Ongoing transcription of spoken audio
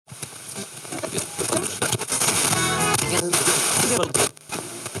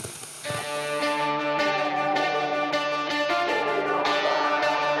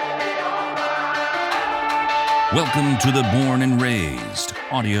Welcome to the Born and Raised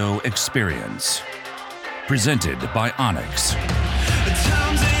audio experience, presented by Onyx.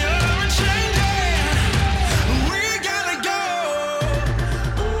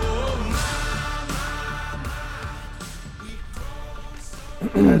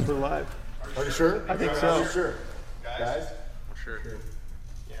 Guys, we're live. Are you sure? I think so. Are you sure? Guys? Sure.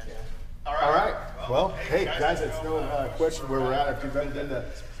 Yeah. All right. Well, hey, guys, it's no question where we're at. If you've been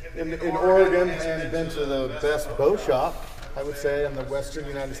in Oregon and been to the best bow shop, I would say, in the western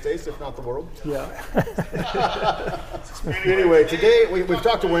United States, if not the world. Yeah. Anyway, today we've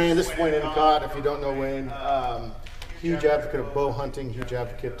talked to Wayne. This is Wayne Endicott. If you don't know Wayne, huge advocate of bow hunting, huge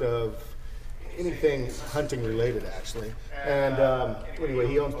advocate of anything hunting related, actually. And anyway,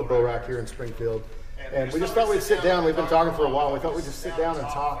 he owns the Bow Rack here in Springfield. And we just thought we'd sit down. We've been talking for a while. We thought we'd just sit down and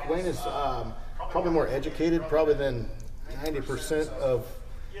talk. Wayne is probably more educated, probably than 90% of.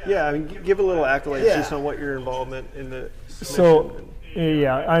 Yeah, I mean, give a little accolades just on what your involvement in the. So,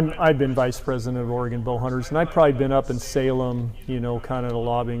 yeah, I've been vice president of Oregon Bow Hunters, and I've probably been up in Salem, kind of at a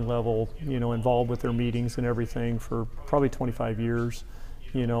lobbying level, involved with their meetings and everything for probably 25 years.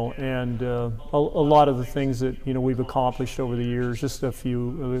 And a lot of the things that, we've accomplished over the years, just a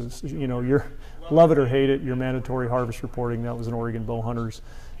few, your love it or hate it, your mandatory harvest reporting, that was an Oregon Bow Hunters,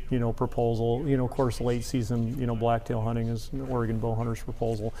 proposal. Of course, late season, blacktail hunting is an Oregon Bow Hunters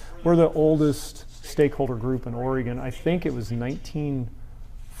proposal. We're the oldest stakeholder group in Oregon. I think it was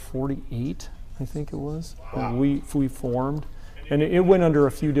 1948, I think it was, when we formed. And it went under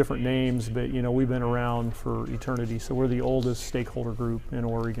a few different names, but we've been around for eternity. So we're the oldest stakeholder group in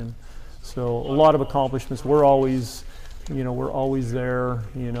Oregon. So a lot of accomplishments. We're always there. At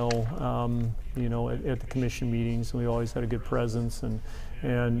the commission meetings, and we always had a good presence. And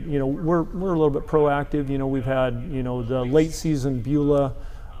we're a little bit proactive. We've had the late season Beulah.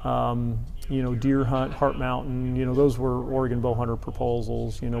 Deer hunt, Heart Mountain, those were Oregon Bow Hunter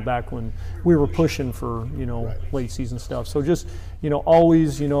proposals, back when we were pushing for, late season stuff. So just,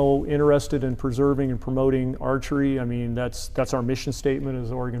 always, interested in preserving and promoting archery. I mean, that's our mission statement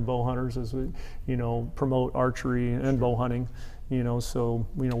as Oregon Bow Hunters, is we, promote archery and bow hunting, so,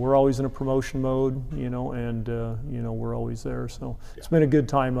 we're always in a promotion mode, and, we're always there. So it's been a good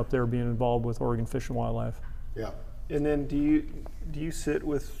time up there being involved with Oregon Fish and Wildlife. Yeah. And then do you sit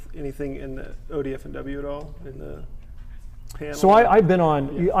with anything in the ODF&W at all, in the panel? So I've been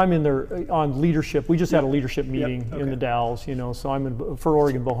on, I'm in there on leadership. We just had a leadership meeting in the Dalles, so I'm for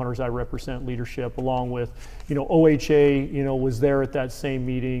Oregon Bow Hunters, I represent leadership along with, OHA, was there at that same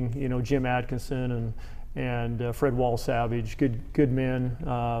meeting, Jim Atkinson and Fred Wall-Savage, good men,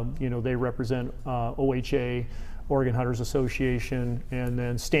 they represent OHA, Oregon Hunters Association, and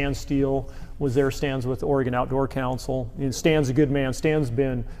then Stan Steele was there. Stan's with Oregon Outdoor Council, and Stan's a good man. Stan's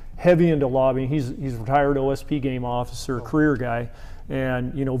been heavy into lobbying. He's retired OSP game officer, career guy,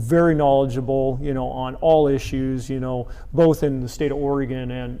 and very knowledgeable, on all issues, both in the state of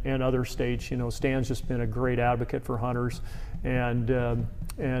Oregon and other states. Stan's just been a great advocate for hunters, and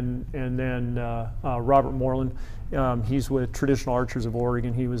then Robert Moreland. He's with Traditional Archers of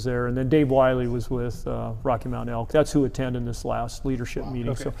Oregon. He was there, and then Dave Wiley was with Rocky Mountain Elk. That's who attended this last leadership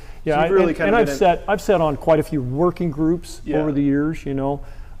meeting. Okay. So yeah, I've sat on quite a few working groups over the years. The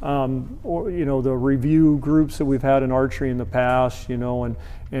review groups that we've had in archery in the past. And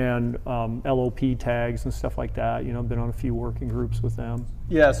LOP tags and stuff like that. I've been on a few working groups with them.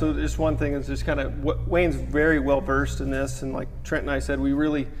 Yeah. So just one thing is just kind of Wayne's very well versed in this, and like Trent and I said, we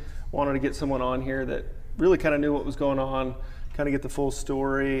really wanted to get someone on here that really kind of knew what was going on, kind of get the full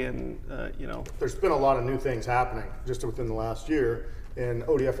story, and There's been a lot of new things happening just within the last year in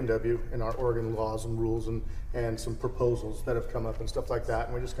ODF&W and our Oregon laws and rules and some proposals that have come up and stuff like that,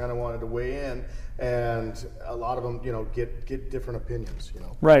 and we just kind of wanted to weigh in, and a lot of them, get different opinions,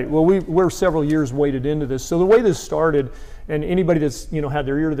 Right. Well, we're several years weighted into this. So the way this started, and anybody that's had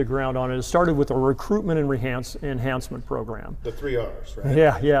their ear to the ground on it started with a recruitment and enhancement program. The 3 R's,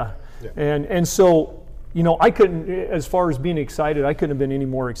 right? Yeah. And so. I couldn't, as far as being excited, I couldn't have been any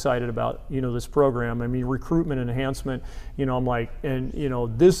more excited about, this program. I mean, recruitment and enhancement, I'm like, and,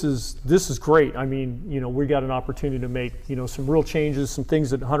 this is great. I mean, we got an opportunity to make, some real changes, some things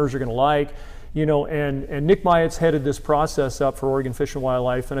that hunters are going to like, and Nick Myatt's headed this process up for Oregon Fish and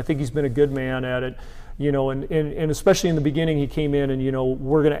Wildlife, and I think he's been a good man at it. And especially in the beginning, he came in and,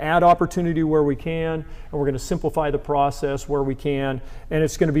 we're going to add opportunity where we can, and we're going to simplify the process where we can, and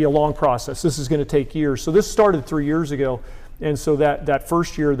it's going to be a long process. This is going to take years. So this started 3 years ago, and so that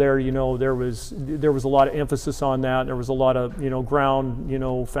first year there, there was a lot of emphasis on that. There was a lot of,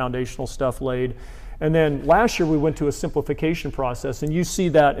 ground, foundational stuff laid. And then last year we went to a simplification process, and you see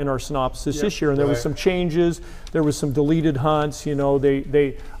that in our synopsis this year. And there was some changes. There was some deleted hunts. You know,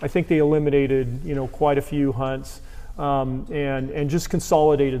 I think they eliminated, you know, quite a few hunts, and just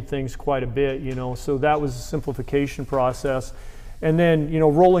consolidated things quite a bit. You know, so that was a simplification process. And then, you know,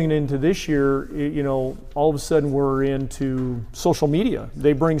 rolling into this year, you know, all of a sudden we're into social media.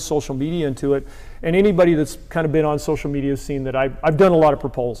 They bring social media into it, and anybody that's kind of been on social media has seen that I've done a lot of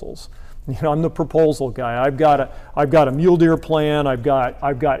proposals. You know, I'm the proposal guy. I've got a mule deer plan.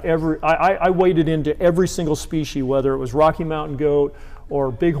 I waded into every single species, whether it was Rocky Mountain goat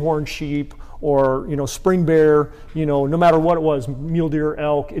or bighorn sheep or, you know, spring bear, you know, no matter what it was, mule deer,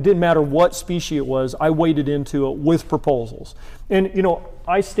 elk, it didn't matter what species it was, I waded into it with proposals. And, you know,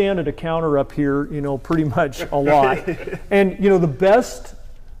 I stand at a counter up here, you know, pretty much a lot. And, you know,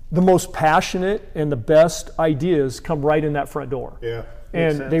 the most passionate and the best ideas come right in that front door. Yeah.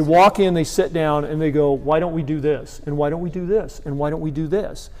 And they walk in, they sit down, and they go, why don't we do this? And why don't we do this? And why don't we do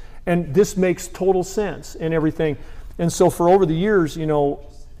this? And this makes total sense and everything. And so for over the years, you know,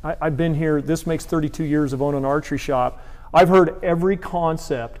 I've been here, this makes 32 years of owning an archery shop. I've heard every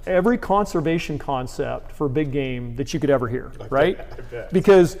concept, every conservation concept for big game that you could ever hear, right?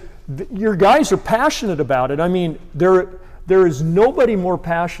 Because your guys are passionate about it. I mean, there is nobody more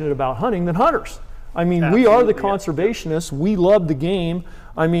passionate about hunting than hunters. I mean, absolutely, we are the conservationists. We love the game.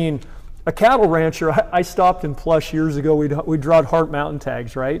 I mean, a cattle rancher, I stopped in Plush years ago. We'd draw Hart Mountain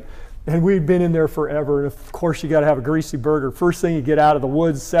tags, right? And we'd been in there forever. And of course, you got to have a greasy burger. First thing you get out of the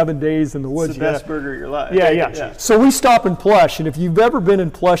woods, 7 days in the woods. It's the best burger of your life. Yeah. So we stop in Plush. And if you've ever been in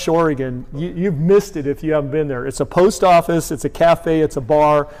Plush, Oregon, you've missed it if you haven't been there. It's a post office, it's a cafe, it's a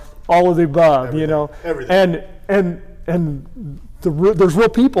bar, all of the above, everything, you know. Everything. And there's real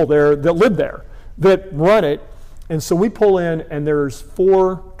people there that live there, that run it. And so we pull in, and there's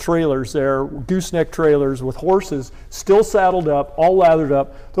 4 trailers there, gooseneck trailers with horses still saddled up, all lathered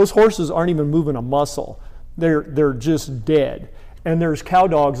up. Those horses aren't even moving a muscle. They're just dead. And there's cow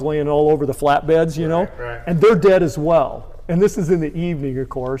dogs laying all over the flatbeds, you know, and they're dead as well. And this is in the evening, of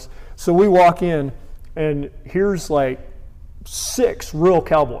course. So we walk in, and here's like 6 real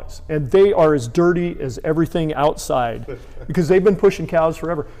cowboys, and they are as dirty as everything outside because they've been pushing cows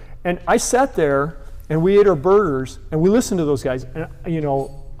forever. And I sat there, and we ate our burgers, and we listened to those guys. And, you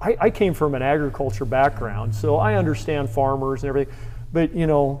know, I came from an agriculture background, so I understand farmers and everything. But, you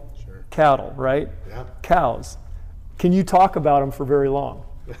know, cattle, right? Yeah. Cows. Can you talk about them for very long?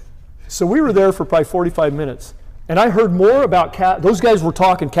 So we were there for probably 45 minutes, and I heard more about cows. Those guys were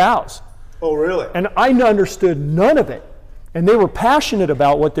talking cows. Oh, really? And I understood none of it. And they were passionate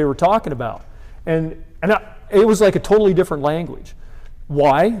about what they were talking about. And it was like a totally different language.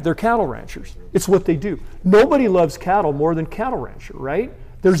 Why? They're cattle ranchers. It's what they do. Nobody loves cattle more than cattle rancher, right?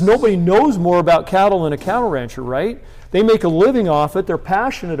 There's nobody knows more about cattle than a cattle rancher, right? They make a living off it. They're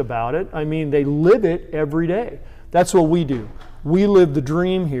passionate about it. I mean, they live it every day. That's what we do. We live the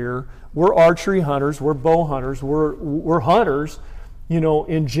dream here. We're archery hunters. We're bow hunters. We're hunters, you know,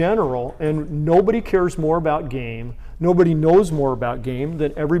 in general. And nobody cares more about game. Nobody knows more about game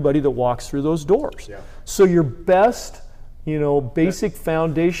than everybody that walks through those doors. Yeah. So your best, you know, basic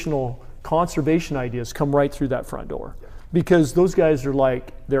foundational conservation ideas come right through that front door. Yeah. Because those guys are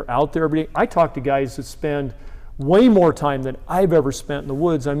like, they're out there every day. I talk to guys that spend way more time than I've ever spent in the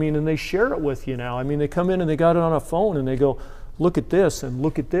woods. I mean, and they share it with you now. I mean, they come in and they got it on a phone and they go, look at this and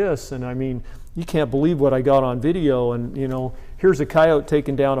look at this. And I mean, you can't believe what I got on video. And, you know, here's a coyote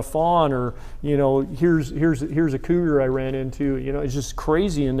taking down a fawn, or, you know, here's a cougar I ran into. You know, it's just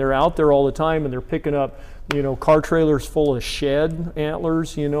crazy. And they're out there all the time, and they're picking up, you know, car trailers full of shed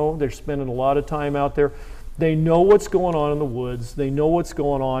antlers. You know, they're spending a lot of time out there. They know what's going on in the woods. They know what's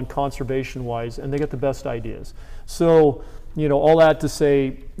going on conservation-wise, and they get the best ideas. So, you know, all that to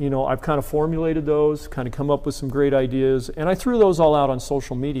say, you know, I've kind of formulated those, kind of come up with some great ideas, and I threw those all out on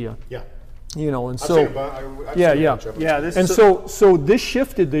social media. Yeah. You know, and so so this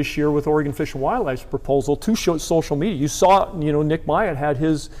shifted this year with Oregon Fish and Wildlife's proposal to show social media. You saw, you know, Nick Myatt had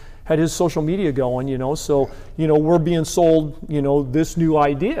his social media going, you know, so, you know, we're being sold, you know, this new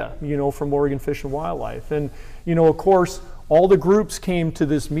idea, you know, from Oregon Fish and Wildlife. And, you know, of course, all the groups came to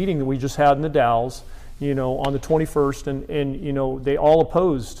this meeting that we just had in the Dalles, you know, on the 21st, and you know, they all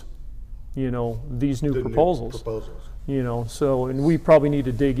opposed, you know, these new proposals. You know, so, and we probably need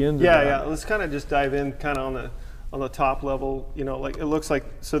to dig into that. Yeah, let's kind of just dive in kind of on the top level, you know, like it looks like,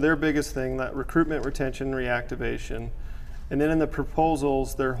 so their biggest thing, that recruitment, retention, reactivation. And then in the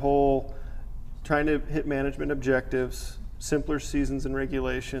proposals, their whole trying to hit management objectives, simpler seasons and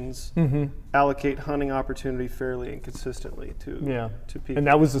regulations, allocate hunting opportunity fairly and consistently to people. And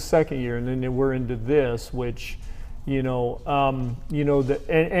that was the second year, and then we're into this, which, and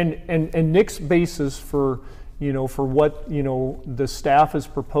Nick's basis for what the staff is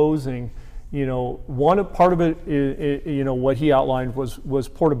proposing. One part of it is, what he outlined was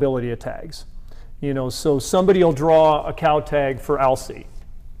portability of tags. So somebody will draw a cow tag for Alcy,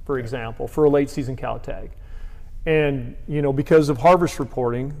 for example, for a late season cow tag. And, because of harvest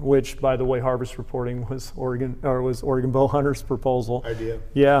reporting, which, by the way, harvest reporting was Oregon Bow Hunters' proposal. Idea.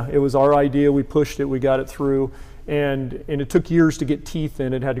 Yeah, it was our idea. We pushed it. We got it through. And it took years to get teeth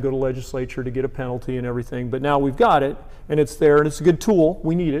in. It had to go to legislature to get a penalty and everything. But now we've got it, and it's there, and it's a good tool.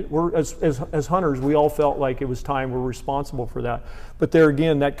 We need it. We're as hunters, we all felt like it was time. We're responsible for that. But there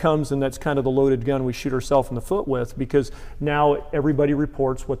again, that comes, and that's kind of the loaded gun we shoot ourselves in the foot with, because now everybody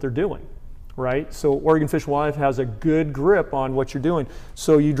reports what they're doing. Right? So Oregon Fish and Wildlife has a good grip on what you're doing.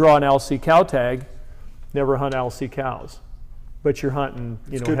 So you draw an LC cow tag, never hunt LC cows, but you're hunting,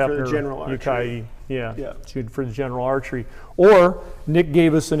 it's good Hefner, for the general archery. It's good for the general archery. Or Nick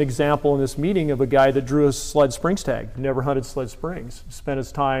gave us an example in this meeting of a guy that drew a Sled Springs tag, never hunted Sled Springs, spent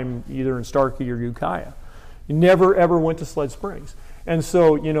his time either in Starkey or Ukiah. He never ever went to Sled Springs. And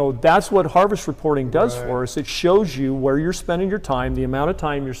so, that's what harvest reporting does for us. It shows you where you're spending your time, the amount of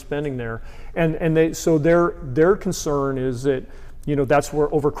time you're spending there. And so their concern is that, that's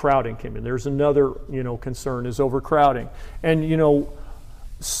where overcrowding came in. There's another, concern is overcrowding. And, you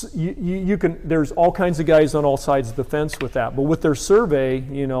can, there's all kinds of guys on all sides of the fence with that. But with their survey,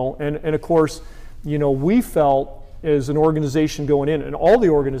 and of course, we felt, as an organization going in, and all the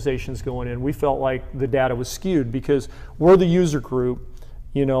organizations going in, we felt like the data was skewed because we're the user group,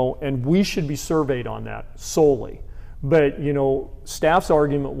 and we should be surveyed on that solely. But, staff's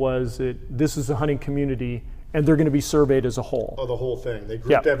argument was that this is a hunting community and they're going to be surveyed as a whole. Oh, the whole thing. They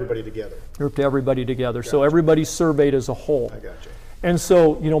grouped everybody together. Grouped everybody together. Gotcha. So everybody's surveyed as a whole. I gotcha. And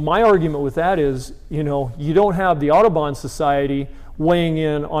so, my argument with that is, you don't have the Audubon Society weighing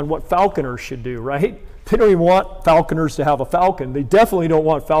in on what falconers should do, right? They don't even want falconers to have a falcon. They definitely don't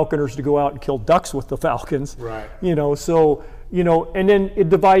want falconers to go out and kill ducks with the falcons. Right. So, and then it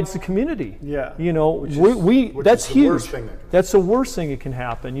divides the community. Yeah. Which that's is the huge. worst thing that can That's the worst thing that can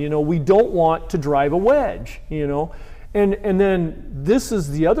happen. We don't want to drive a wedge, And then this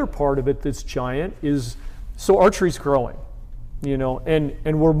is the other part of it that's giant is, so archery's growing,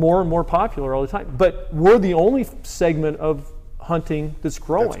 and we're more and more popular all the time. But we're the only segment of hunting that's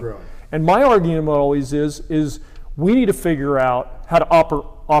growing. That's growing. And my argument always is we need to figure out how to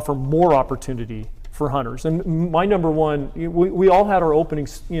offer more opportunity for hunters. And my number one, we all had our opening,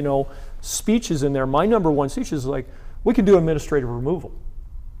 speeches in there. My number one speech is like, we can do administrative removal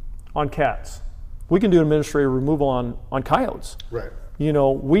on cats. We can do administrative removal on coyotes. Right.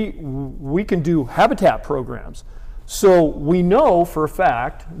 We can do habitat programs. So we know for a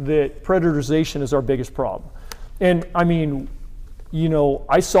fact that predatorization is our biggest problem. And I mean,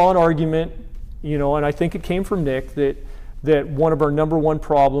 I saw an argument, and I think it came from Nick, that one of our number one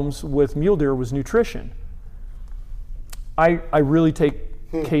problems with mule deer was nutrition. I really take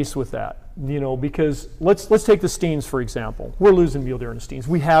case with that, because let's take the Steens, for example. We're losing mule deer in the Steens.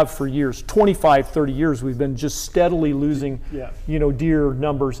 We have for years, 25, 30 years, we've been just steadily losing, deer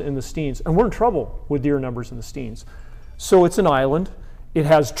numbers in the Steens. And we're in trouble with deer numbers in the Steens. So it's an island. It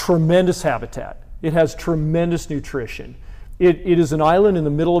has tremendous habitat. It has tremendous nutrition. It is an island in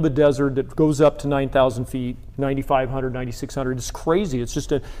the middle of a desert that goes up to 9,000 feet, 9,500, 9,600. It's crazy. It's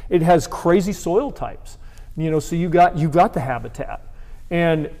just it has crazy soil types, so you got the habitat.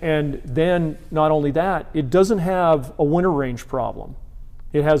 And then not only that, it doesn't have a winter range problem.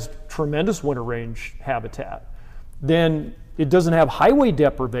 It has tremendous winter range habitat. Then it doesn't have highway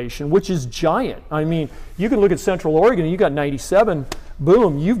deprivation, which is giant. I mean, you can look at Central Oregon and you got 97,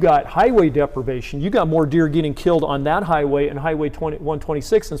 boom, you've got highway deprivation. You got more deer getting killed on that highway and Highway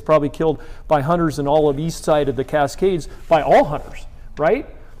 126 than's probably killed by hunters in all of east side of the Cascades by all hunters, right?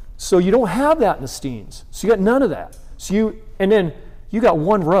 So you don't have that in the Steens. So you got none of that. And then you got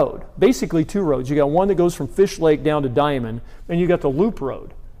one road, basically two roads. You got one that goes from Fish Lake down to Diamond, and you got the loop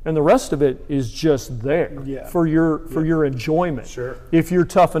road. And the rest of it is just there for your enjoyment. Sure. If you're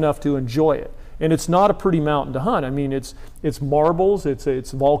tough enough to enjoy it. And it's not a pretty mountain to hunt. I mean, it's marbles,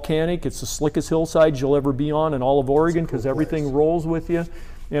 it's volcanic, it's the slickest hillsides you'll ever be on in all of Oregon because everything rolls with you.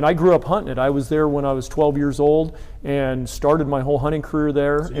 And I grew up hunting it. I was there when I was 12 years old and started my whole hunting career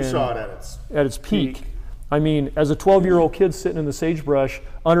there. So you saw it at its peak. I mean, as a 12-year-old kid sitting in the sagebrush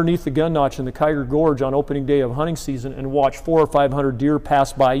underneath the gun notch in the Kiger Gorge on opening day of hunting season and watch 400 or 500 deer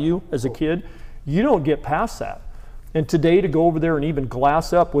pass by you as a kid, you don't get past that. And today to go over there and even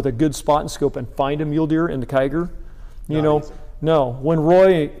glass up with a good spot and scope and find a mule deer in the Kiger, you know, easy. no. When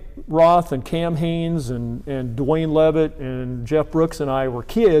Roy Roth and Cam Haynes and Dwayne Levitt and Jeff Brooks and I were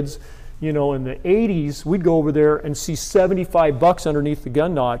kids, you know, in the 80s, we'd go over there and see 75 bucks underneath the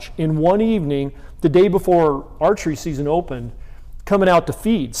gun notch in one evening, the day before archery season opened, coming out to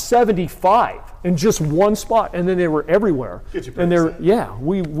feed. 75 in just one spot, and then they were everywhere. And they're, yeah,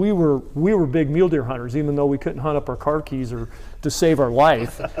 we were big mule deer hunters, even though we couldn't hunt up our car keys or to save our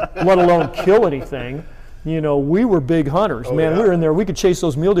life, let alone kill anything. You know, we were big hunters. Oh, man, yeah. we were in there. We could chase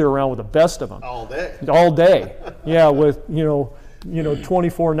those mule deer around with the best of them. All day. All day. Yeah, with, you know,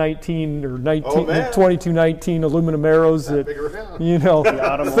 24-19 or 22-19 aluminum arrows that, big around. you know,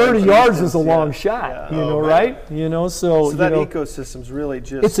 autumn 30 ones, yards yeah. is a long shot, Yeah. you know, man. right? You know, so that you know, ecosystem's really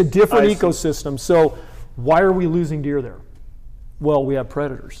just. it's a different icing. ecosystem. So why are we losing deer there? Well, we have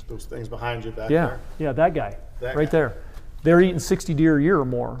predators. Those things behind you back Yeah, there. yeah, that guy That right guy. there. They're eating 60 deer a year or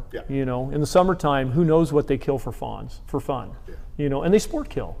more. Yeah. You know, in the summertime, who knows what they kill for fawns, for fun. Yeah. You know, and they sport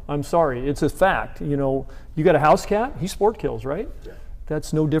kill. I'm sorry, it's a fact. You know, you got a house cat, he sport kills, right? Yeah.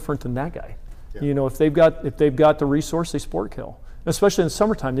 That's no different than that guy. Yeah. You know, if they've got the resource, they sport kill. Especially in the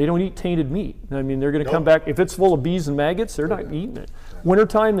summertime, they don't eat tainted meat. I mean, they're going to come back. If it's full of bees and maggots, they're not eating it.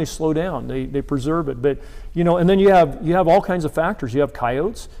 Wintertime, they slow down. They preserve it. But you know, and then you have all kinds of factors. You have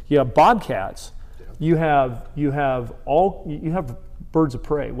coyotes. You have bobcats. You have birds of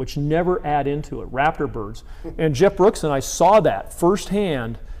prey, which never add into it. Raptor birds. And Jeff Brooks and I saw that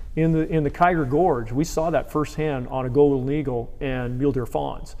firsthand in the Kiger Gorge. We saw that firsthand on a golden eagle and mule deer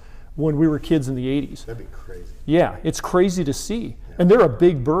fawns when we were kids in the 80s. That'd be crazy. Yeah, it's crazy to see. And they're a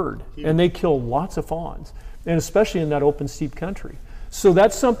big bird, and they kill lots of fawns, and especially in that open, steep country. So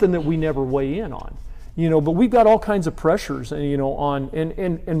that's something that we never weigh in on, you know, but we've got all kinds of pressures, and, you know,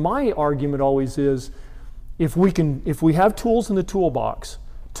 and my argument always is, if we have tools in the toolbox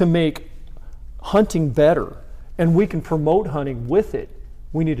to make hunting better, and we can promote hunting with it,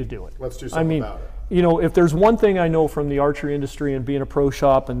 we need to do it. Let's do something about it. You know, if there's one thing I know from the archery industry and being a pro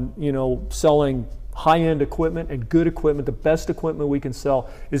shop and, you know, selling high-end equipment and good equipment, the best equipment we can sell,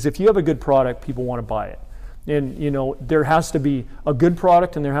 is if you have a good product, people want to buy it. And, you know, there has to be a good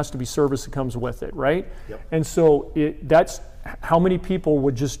product and there has to be service that comes with it, right? Yep. And so that's how many people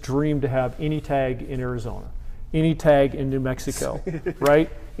would just dream to have any tag in Arizona, any tag in New Mexico, right?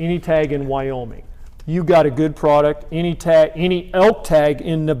 Any tag in Wyoming. You got a good product, any elk tag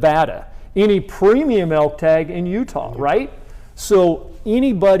in Nevada, any premium elk tag in Utah, right? So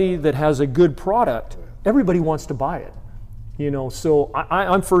anybody that has a good product, everybody wants to buy it. You know, so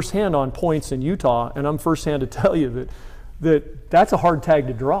I'm firsthand on points in Utah, and I'm firsthand to tell you that's a hard tag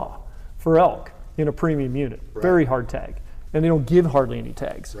to draw for elk in a premium unit. Right. Very hard tag. And they don't give hardly any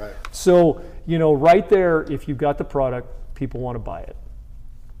tags. Right. So, you know, right there, if you've got the product, people want to buy it.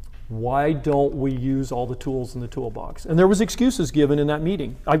 Why don't we use all the tools in the toolbox? And there was excuses given in that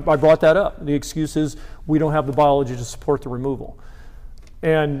meeting. I brought that up. The excuse is we don't have the biology to support the removal.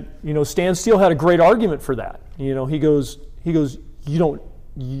 And, you know, Stan Steele had a great argument for that. You know, he goes, you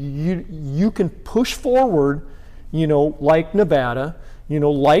can push forward, you know, like Nevada, you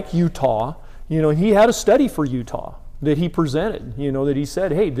know, like Utah. You know, he had a study for Utah that he presented, you know, that he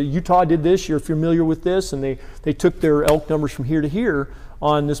said, hey, the Utah did this, you're familiar with this, and they took their elk numbers from here to here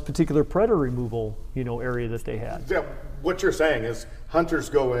on this particular predator removal, you know, area that they had. Yeah, what you're saying is hunters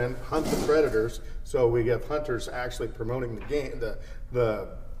go in, hunt the predators, so we get hunters actually promoting the game, the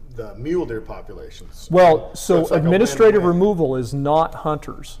mule deer populations. Well, so it's like a administrative win-win. removal is not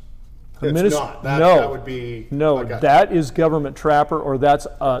hunters. It's not. That would be no. okay. That is government trapper, or that's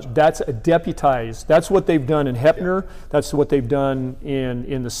a deputized. That's what they've done in Heppner. That's what they've done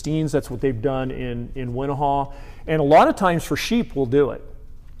in the Steens. That's what they've done in Winnahaw. And a lot of times for sheep, we'll do it.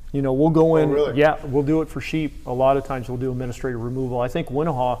 You know, we'll go in. Really? Yeah, we'll do it for sheep. A lot of times we'll do administrative removal. I think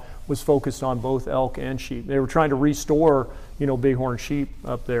Winnahaw was focused on both elk and sheep. They were trying to restore, you know, bighorn sheep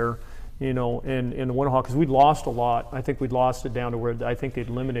up there, you know, in the Winnahaw, because we'd lost a lot. I think we'd lost it down to where I think they'd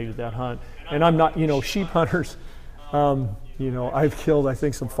eliminated that hunt. And I'm not, you know, sheep hunters, you know, I've killed, I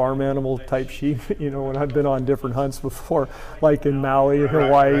think, some farm animal type sheep, you know, when I've been on different hunts before, like in Maui and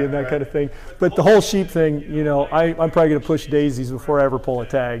Hawaii and that kind of thing. But the whole sheep thing, you know, I'm probably going to push daisies before I ever pull a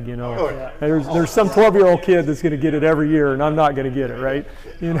tag, you know. And there's some 12-year-old kid that's going to get it every year, and I'm not going to get it, right?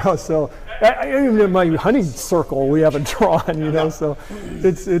 You know, so even in my hunting circle, we haven't drawn, you know, so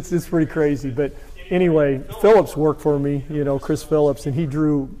it's pretty crazy. But anyway, Phillips worked for me, you know, Chris Phillips, and he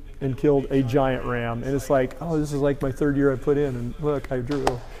drew and killed a giant ram, and it's like, oh, this is like my third year I put in, and look, I drew.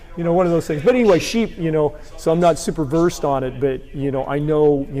 one of those things. But anyway, sheep, so I'm not super versed on it, but, I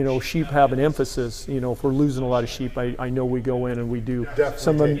know, sheep have an emphasis. If we're losing a lot of sheep, I know we go in and we do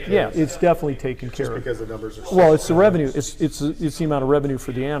it's definitely taken care of. Because the numbers are so well, it's the revenue. It's the amount of revenue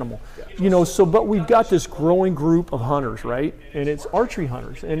for the animal. But we've got this growing group of hunters, right? And it's archery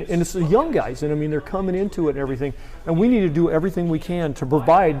hunters, and it's the young guys, and I mean, they're coming into it and everything, and we need to do everything we can to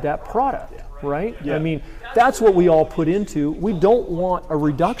provide that product, right? I mean, that's what we all put into. We don't want a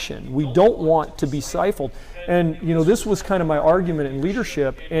reduction. We don't want to be stifled. And, this was kind of my argument in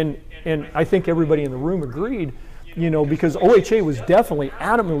leadership, and I think everybody in the room agreed, because OHA was definitely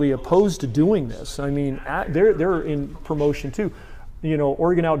adamantly opposed to doing this. I mean, they're in promotion too.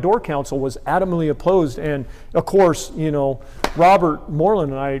 Oregon Outdoor Council was adamantly opposed, and of course, Robert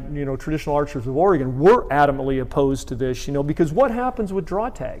Moreland and I, Traditional Archers of Oregon, were adamantly opposed to this, because what happens with draw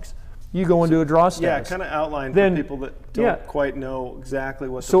tags? You go into a draw status. Yeah, kind of outline for people that don't quite know exactly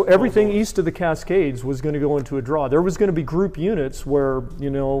what. So everything east of the Cascades was going to go into a draw. There was going to be group units where,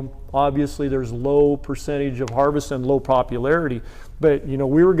 obviously there's low percentage of harvest and low popularity, but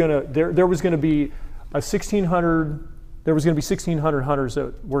we were going to there was going to be a 1,600. There was going to be 1,600 hunters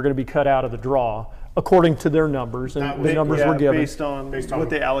that were going to be cut out of the draw, according to their numbers, and the numbers were given based on what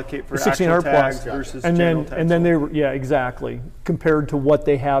they allocate for 1,600 actual tags plus versus and general then tags. and then they were exactly compared to what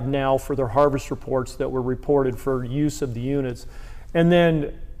they have now for their harvest reports that were reported for use of the units, and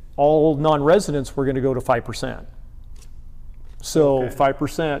then all non-residents were going to go to 5%. So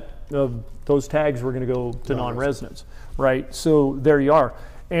 5% of those tags were going to go to non-residents, right? So there you are.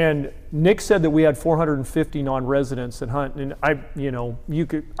 And Nick said that we had 450 non-residents that hunt, and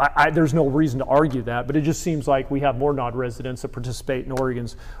there's no reason to argue that, but it just seems like we have more non-residents that participate in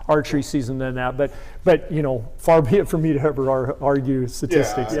Oregon's archery season than that. But far be it from me to ever argue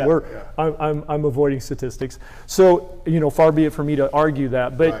statistics. I'm avoiding statistics. So far be it from me to argue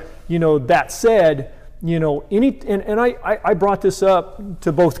that. But that said, I brought this up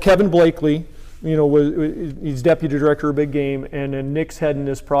to both Kevin Blakely. He's deputy director of big game, and then Nick's heading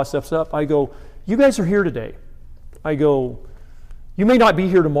this process up. I go, you guys are here today. I go, you may not be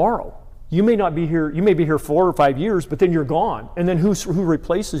here tomorrow. You may not be here. You may be here 4 or 5 years, but then you're gone. And then who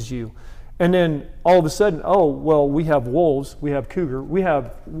replaces you? And then all of a sudden, oh well, we have wolves, we have cougar, we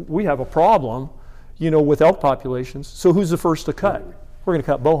have a problem, with elk populations. So who's the first to cut? We're going to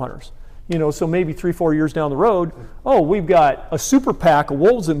cut bow hunters. So maybe 3-4 years down the road, we've got a super pack of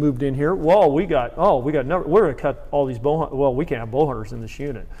wolves that moved in here. Well, we're going to cut all these bow hunters. Well, we can't have bow hunters in this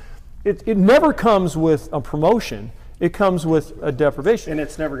unit. It never comes with a promotion. It comes with a deprivation. And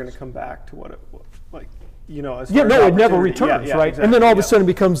it's never going to come back to what it was like, as it never returns, right? Exactly, and then all of a sudden it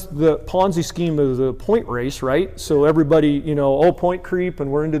becomes the Ponzi scheme of the point race, right? So everybody, point creep,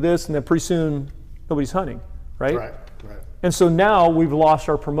 and we're into this, and then pretty soon nobody's hunting, right? Right. And so now we've lost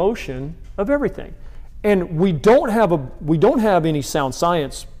our promotion of everything, and we don't have any sound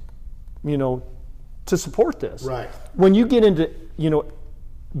science, to support this. Right. When you get into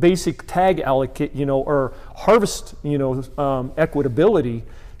basic tag allocate, or harvest, equitability,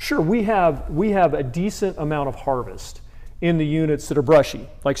 sure, we have a decent amount of harvest in the units that are brushy,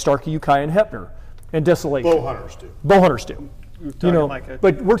 like Starkey, Ukiah, and Heppner, and Desolation. Bow hunters do.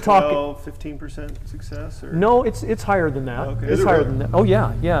 But we're talking 15% success, or no, it's higher than that. Okay. It's higher than that. Oh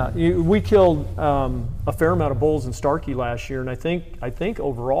yeah. We killed a fair amount of bulls in Starkey last year, and I think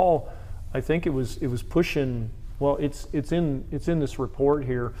overall, it was pushing. Well, it's in this report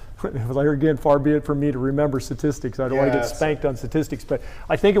here. Again, far be it from me to remember statistics. I don't want to get spanked on statistics, but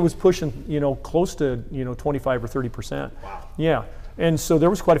I think it was pushing close to 25 or 30%. Wow. Yeah. And so there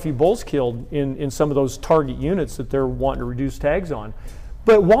was quite a few bulls killed in some of those target units that they're wanting to reduce tags on.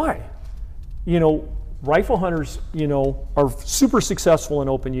 But why? Rifle hunters, are super successful in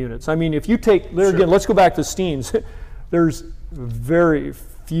open units. I mean, if you take, again, let's go back to Steens. There's very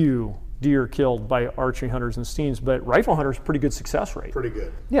few deer killed by archery hunters and Steens, but rifle hunters, pretty good success rate. Pretty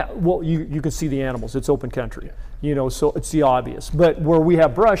good. Yeah, well, you can see the animals. It's open country, so it's the obvious. But where we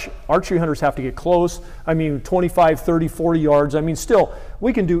have brush, archery hunters have to get close. I mean, 25, 30, 40 yards. I mean, still,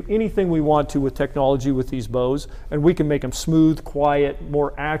 we can do anything we want to with technology with these bows, and we can make them smooth, quiet,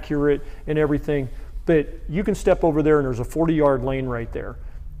 more accurate, and everything. But you can step over there, and there's a 40-yard lane right there.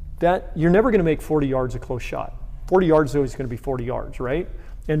 That you're never going to make 40 yards a close shot. 40 yards is always going to be 40 yards, right?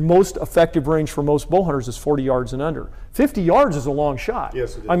 And most effective range for most bow hunters is 40 yards and under. 50 yards is a long shot.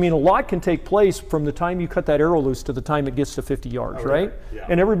 Yes, it is. I mean, a lot can take place from the time you cut that arrow loose to the time it gets to 50 yards, right? Yeah.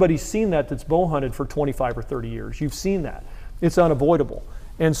 And everybody's seen that's bow hunted for 25 or 30 years. You've seen that. It's unavoidable.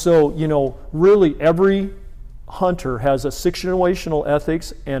 And so, really every hunter has a situational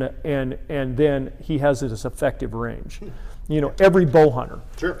ethics and then he has his effective range. every bow hunter.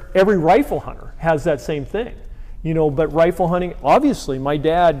 Sure. Every rifle hunter has that same thing. But rifle hunting, obviously, my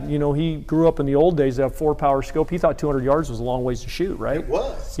dad, he grew up in the old days, that 4-power scope. He thought 200 yards was a long ways to shoot, right? It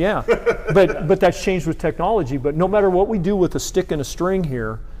was. Yeah, but that's changed with technology. But no matter what we do with a stick and a string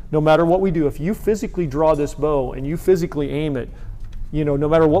here, no matter what we do, if you physically draw this bow and you physically aim it, no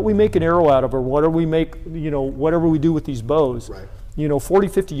matter what we make an arrow out of or whatever we make, whatever we do with these bows, right. 40,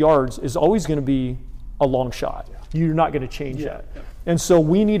 50 yards is always going to be a long shot. Yeah. You're not going to change that. Yeah. And so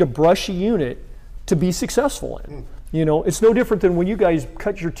we need a brushy unit to be successful in. It's no different than when you guys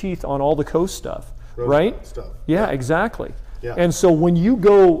cut your teeth on all the coast stuff, right? Stuff. Yeah, exactly. Yeah. And so when you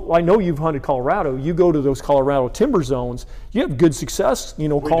go, I know you've hunted Colorado, you go to those Colorado timber zones, you have good success,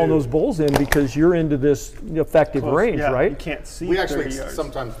 calling those bulls in because you're into this effective range, right? You can't see. We actually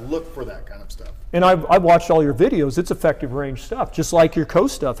sometimes look for that kind of stuff. And I've watched all your videos. It's effective range stuff, just like your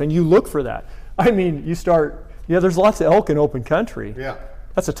coast stuff, and you look for that. I mean, there's lots of elk in open country. Yeah.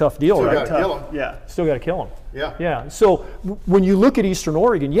 That's a tough deal, right? Still got to kill them. Yeah. Still got to kill them. Yeah. Yeah. So when you look at Eastern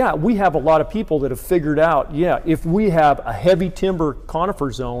Oregon, we have a lot of people that have figured out, if we have a heavy timber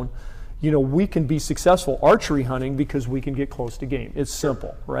conifer zone, we can be successful archery hunting because we can get close to game. It's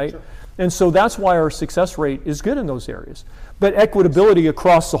simple, right? Sure. And so that's why our success rate is good in those areas. But equitability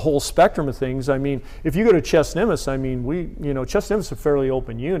across the whole spectrum of things, I mean, if you go to Chestnimus, I mean, Chestnimus is a fairly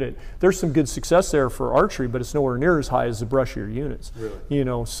open unit. There's some good success there for archery, but it's nowhere near as high as the brushier units.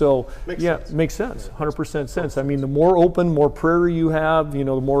 Really? So makes sense, 100% sense. I mean, the more open, more prairie you have, the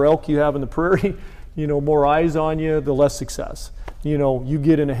more elk you have in the prairie, more eyes on you, the less success. You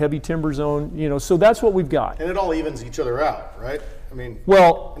get in a heavy timber zone, so that's what we've got. And it all evens each other out, right? I mean,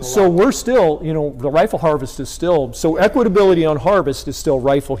 so we're still, the rifle harvest is still, so equitability on harvest is still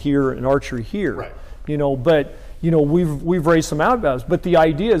rifle here and archery here. Right. But we've raised some outbounds. But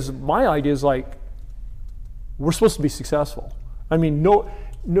my idea is like, we're supposed to be successful. I mean,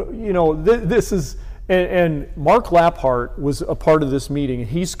 this is, and Mark Laphart was a part of this meeting.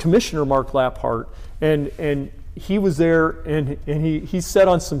 He's Commissioner Mark Laphart, and he was there, and he sat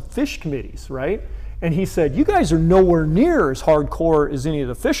on some fish committees, right? And he said, you guys are nowhere near as hardcore as any of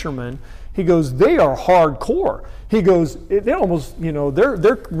the fishermen. He goes, they are hardcore. He goes, they almost,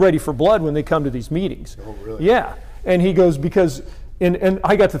 they're ready for blood when they come to these meetings. Oh, really? Yeah. And he goes, because, and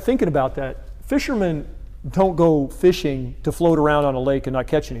I got to thinking about that. Fishermen don't go fishing to float around on a lake and not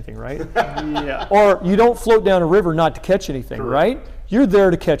catch anything, right? Yeah. Or you don't float down a river not to catch anything, correct, right? You're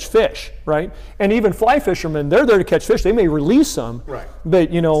there to catch fish, right? And even fly fishermen, they're there to catch fish. They may release them, right?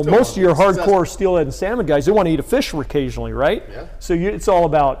 But most of your hardcore steelhead and salmon guys, they want to eat a fish occasionally, right? Yeah. So it's all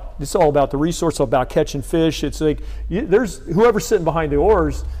about the resource, all about catching fish. It's like there's whoever's sitting behind the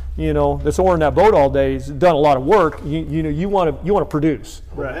oars, that's oaring that boat all day has done a lot of work. You want to produce.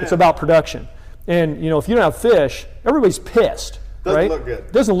 Right. It's about production. And if you don't have fish, everybody's pissed. Doesn't look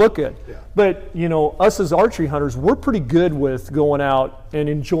good. Doesn't look good. Yeah. But us as archery hunters, we're pretty good with going out and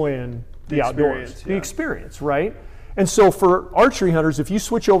enjoying the outdoors, the experience, right? And so for archery hunters, if you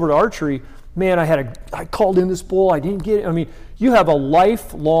switch over to archery, man, I called in this bull, I didn't get it. I mean, you have a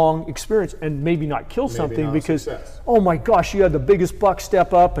lifelong experience and maybe not kill something because, oh my gosh, you had the biggest buck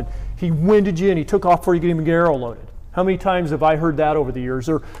step up and he winded you and he took off before you could even get arrow loaded. How many times have I heard that over the years?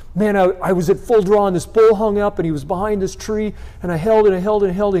 Or, man, I was at full draw and this bull hung up and he was behind this tree and I held and I held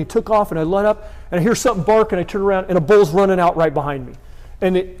and I held and he took off and I let up and I hear something bark and I turn around and a bull's running out right behind me.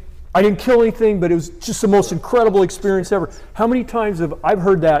 And I didn't kill anything, but it was just the most incredible experience ever. How many times have I've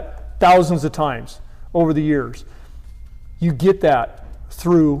heard that? Thousands of times over the years. You get that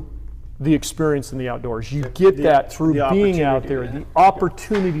through the experience in the outdoors. You get that through being out there, the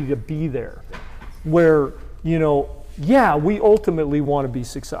opportunity to be there where, we ultimately want to be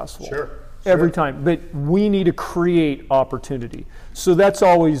successful every time, but we need to create opportunity. So that's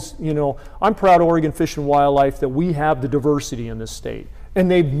always, I'm proud of Oregon Fish and Wildlife that we have the diversity in this state, and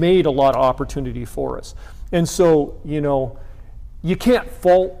they've made a lot of opportunity for us. And so, you can't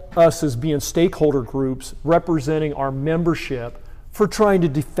fault us as being stakeholder groups representing our membership for trying to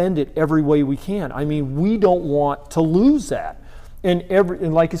defend it every way we can. I mean, we don't want to lose that.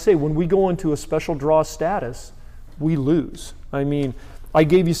 And like I say, when we go into a special draw status, we lose. I mean, I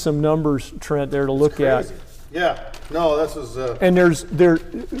gave you some numbers, Trent, there to look at. Yeah, no, this is. And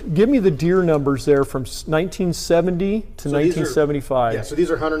give me the deer numbers there from 1970 to 1975. So these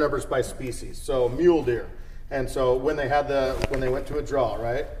are hunter numbers by species. So mule deer, and so when they went to a draw,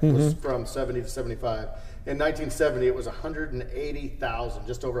 right, it was from 70 to 75. In 1970, it was 180,000,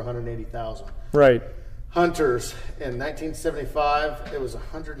 just over 180,000. Right. Hunters in 1975, it was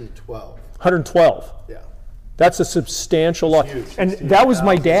 112. 112. Yeah. That's a substantial lot. Huge. And that was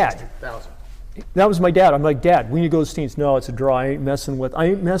my dad. that was my dad. I'm like, Dad, we need to go to Steen's. No, it's a draw. I ain't messing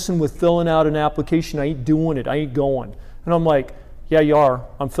with filling out an application. I ain't doing it. I ain't going. And I'm like, yeah, you are.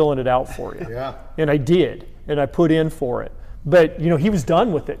 I'm filling it out for you. Yeah. And I did, and I put in for it. But he was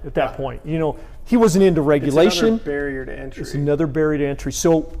done with it at that point. He wasn't into regulation. It's another barrier to entry. It's another barrier to entry.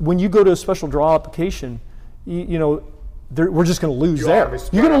 So when you go to a special draw application, we're just going to lose there.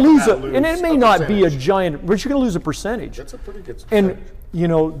 You're going to lose and it may not be a giant, but you're going to lose a percentage. That's a pretty good percentage. And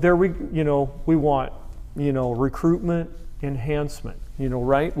we want recruitment enhancement.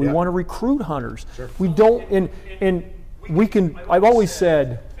 Right? We want to recruit hunters. Sure. We don't, and we can. I've always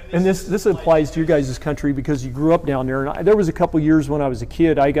said, and this applies to your guys' country because you grew up down there. And there was a couple years when I was a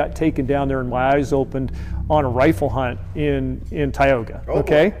kid, I got taken down there and my eyes opened on a rifle hunt in Tioga. Oh,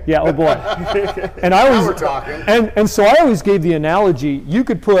 okay, boy. yeah, oh boy. And I Now was we're talking. and so I always gave the analogy: you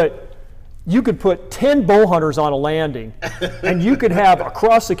could put 10 bow hunters on a landing, and you could have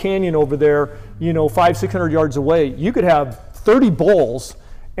across the canyon over there, 500-600 yards away, you could have 30 bulls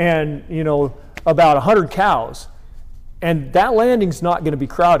and about 100 cows. And that landing's not going to be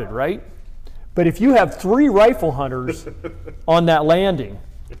crowded, right? But if you have 3 rifle hunters on that landing,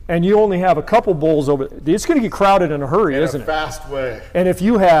 and you only have a couple bulls over, it's going to get crowded in a hurry, isn't it? Fast way. And if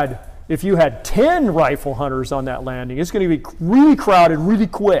you had 10 rifle hunters on that landing, it's going to be really crowded, really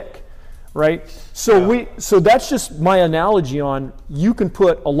quick, right? So that's just my analogy on you can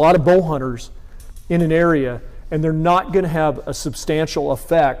put a lot of bow hunters in an area, and they're not going to have a substantial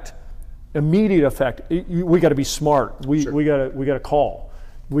effect. Immediate effect. We got to be smart. We got to call.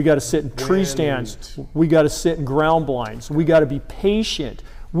 We got to sit in tree stands. We got to sit in ground blinds. We got to be patient.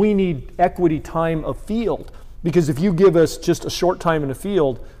 We need equity time of field, because if you give us just a short time in the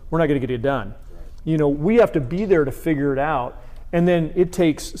field, we're not going to get it done. We have to be there to figure it out, and then it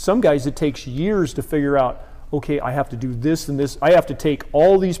takes years to figure out. Okay, I have to do this and this. I have to take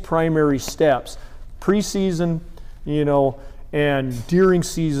all these primary steps, preseason, and during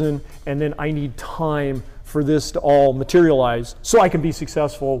season, and then I need time for this to all materialize so I can be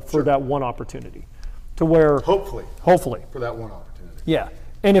successful for that one opportunity. To where Hopefully. For that one opportunity. Yeah.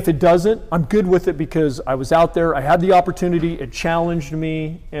 And if it doesn't, I'm good with it because I was out there, I had the opportunity, it challenged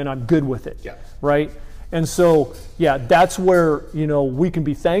me, and I'm good with it. Yeah. Right? And so, that's where, we can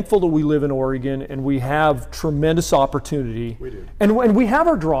be thankful that we live in Oregon and we have tremendous opportunity. We do. And we have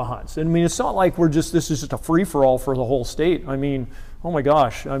our draw hunts. I mean, it's not like this is just a free-for-all for the whole state. I mean, oh my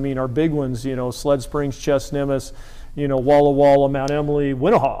gosh. I mean, our big ones, Sled Springs, Chesnimis, Walla Walla, Mount Emily,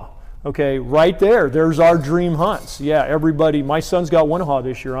 Winnehaw. Okay, right there's our dream hunts. Yeah, everybody, my son's got Winnehaw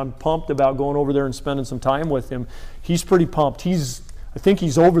this year. I'm pumped about going over there and spending some time with him. He's pretty pumped. I think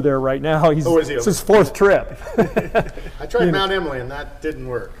he's over there right now. It's his 4th trip. I tried Mount Emily, and that didn't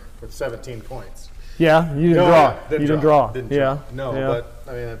work with 17 points. Yeah, you didn't draw. You didn't draw. Yeah. No,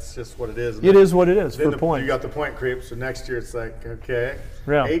 but I mean, that's just what it is. It is what it is for points. You got the point creep, so next year it's like, okay,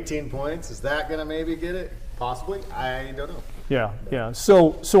 18 points. Is that going to maybe get it? Possibly. I don't know. Yeah.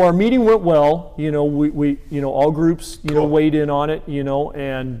 So our meeting went well. We all groups weighed in on it.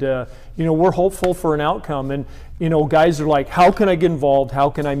 And we're hopeful for an outcome. And guys are like, how can I get involved? How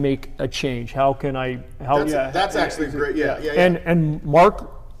can I make a change? How can I? That's actually great. Yeah. And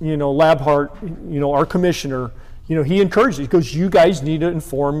Mark, Labhart, our commissioner, he encouraged it. He goes, you guys need to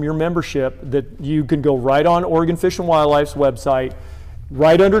inform your membership that you can go right on Oregon Fish and Wildlife's website.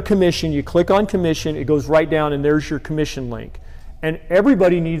 Right under commission, you click on commission, it goes right down and there's your commission link. And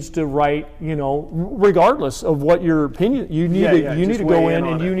everybody needs to write, regardless of what your opinion, you need to go in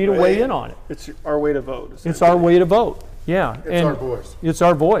and you need to weigh in on it. It's our way to vote. It's our way to vote. Yeah. It's our voice. It's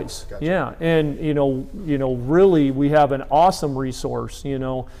our voice. Gotcha. Yeah. And really we have an awesome resource,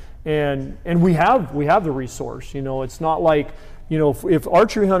 and we have the resource. It's not like, if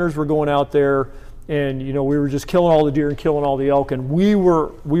archery hunters were going out there and we were just killing all the deer and killing all the elk, and we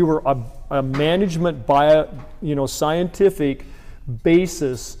were a management by scientific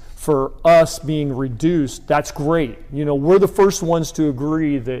basis for us being reduced. That's great. We're the first ones to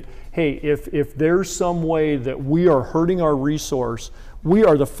agree that, hey, if there's some way that we are hurting our resource, we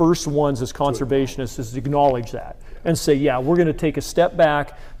are the first ones as conservationists to acknowledge that and say, yeah, we're going to take a step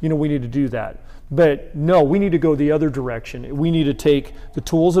back. We need to do that. But no, we need to go the other direction. We need to take the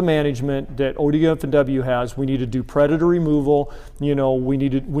tools of management that ODFW has. We need to do predator removal. We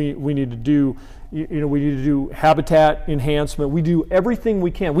need to do habitat enhancement. We do everything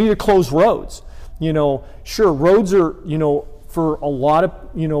we can. We need to close roads. Sure, roads are, for a lot of,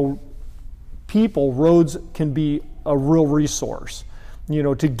 people, roads can be a real resource,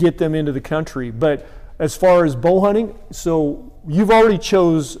 to get them into the country. But as far as bow hunting, so you've already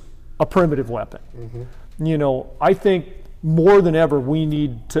chose a primitive weapon. Mm-hmm. I think more than ever, we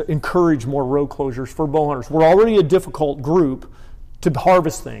need to encourage more road closures for bow hunters. We're already a difficult group to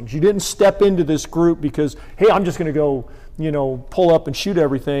harvest things. You didn't step into this group because, hey, I'm just going to go, pull up and shoot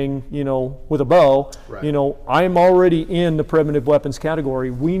everything, with a bow. Right. I'm already in the primitive weapons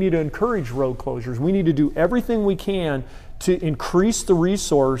category. We need to encourage road closures. We need to do everything we can to increase the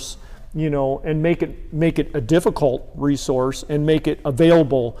resource, and make it a difficult resource and make it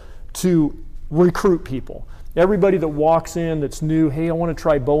available to recruit people. Everybody that walks in that's new, hey, I want to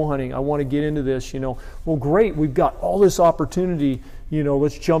try bow hunting, I want to get into this, well, great, we've got all this opportunity,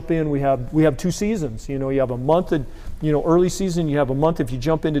 let's jump in. We have 2 seasons, you have a month of, early season, you have a month if you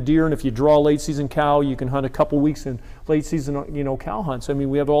jump into deer, and if you draw a late season cow, you can hunt a couple weeks in late season, cow hunts. I mean,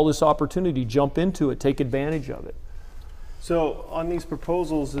 we have all this opportunity, jump into it, take advantage of it. So on these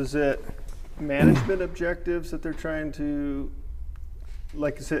proposals, is it management objectives that they're trying to,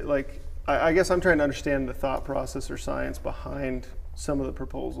 I guess I'm trying to understand the thought process or science behind some of the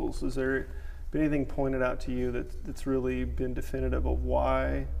proposals. Is there been anything pointed out to you that's really been definitive of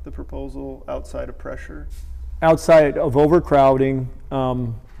why the proposal outside of pressure? Outside of overcrowding,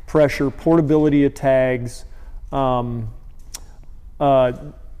 pressure, portability of tags, elk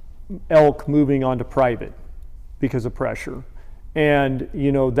moving onto private because of pressure. And,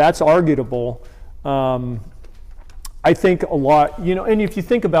 that's arguable. I think a lot, and if you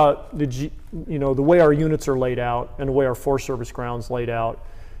think about the way our units are laid out and the way our Forest Service grounds laid out,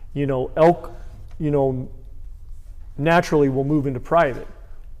 elk, naturally will move into private.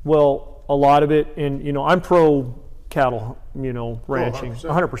 Well, a lot of it, and I'm pro cattle, ranching,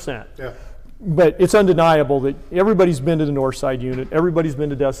 100%. Yeah. But it's undeniable that everybody's been to the North Side unit, everybody's been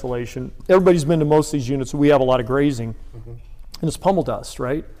to Desolation, everybody's been to most of these units. We have a lot of grazing, and it's pummel dust,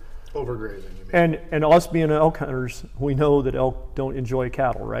 right? Overgrazing. And us being elk hunters, we know that elk don't enjoy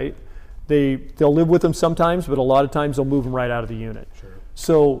cattle, right? They'll live with them sometimes, but a lot of times they'll move them right out of the unit. Sure.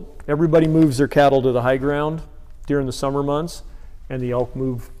 So everybody moves their cattle to the high ground during the summer months, and the elk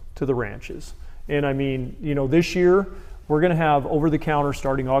move to the ranches. And I mean, this year we're going to have over the counter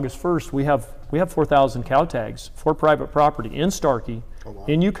starting August 1st. We have 4,000 cow tags for private property in Starkey,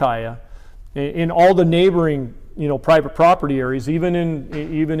 in Ukiah, in all the neighboring private property areas, even in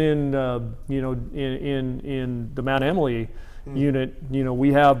the Mount Emily unit,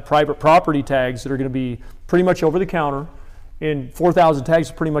 we have private property tags that are going to be pretty much over the counter, and 4,000 tags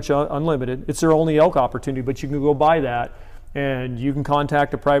is pretty much unlimited. It's their only elk opportunity, but you can go buy that, and you can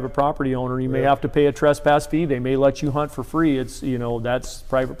contact a private property owner. You may have to pay a trespass fee. They may let you hunt for free. It's that's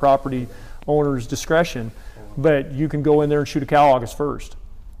private property owner's discretion, but you can go in there and shoot a cow August 1st.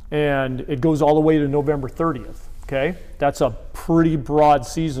 And it goes all the way to November 30th, okay? That's a pretty broad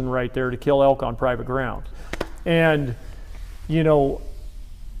season right there to kill elk on private ground. And,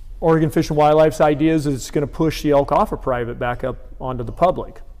 Oregon Fish and Wildlife's idea is it's going to push the elk off of private back up onto the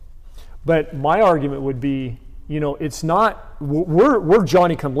public. But my argument would be, it's not, we're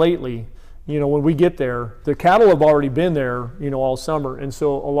Johnny-come-lately, when we get there. The cattle have already been there, all summer. And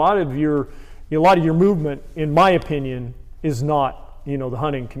so a lot of your movement, in my opinion, is not the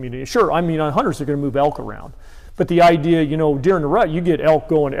hunting community. Sure, I mean, hunters are going to move elk around, but the idea, during the rut, you get elk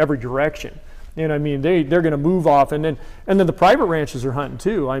going every direction, and I mean, they're going to move off, and then the private ranches are hunting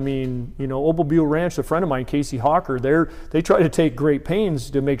too. I mean, Opal Buell Ranch, a friend of mine, Casey Hawker, they try to take great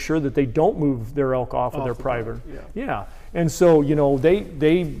pains to make sure that they don't move their elk off of their private. Yeah. And so,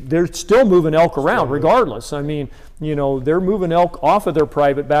 they're still moving elk around regardless. I mean, they're moving elk off of their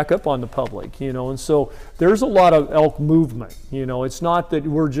private back up on the public, and so there's a lot of elk movement. It's not that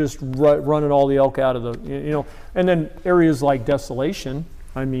we're just running all the elk out of the, and then areas like Desolation.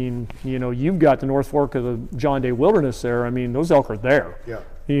 I mean, you've got the North Fork of the John Day Wilderness there. I mean, those elk are there. Yeah.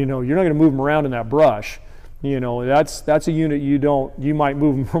 You're not going to move them around in that brush. That's a unit you might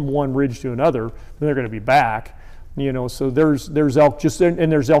move them from one ridge to another, and they're going to be back. So there's elk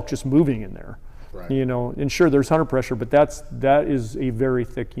there's elk just moving in there. Right. And sure, there's hunter pressure, but that is a very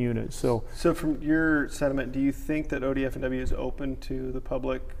thick unit. So from your sentiment, do you think that ODF&W is open to the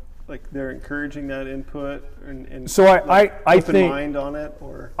public, like they're encouraging that input and so I open think mind on it,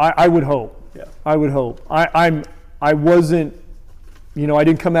 or I would hope. Yeah. I would hope. I wasn't, I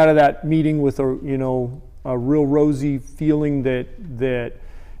didn't come out of that meeting with a real rosy feeling that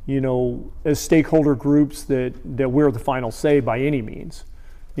as stakeholder groups that we're the final say by any means.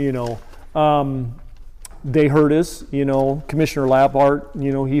 They heard us, Commissioner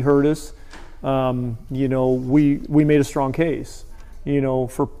Laphart, he heard us. We made a strong case, we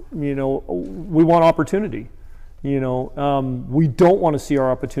want opportunity. We don't want to see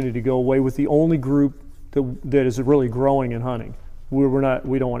our opportunity go away with the only group that is really growing in hunting. We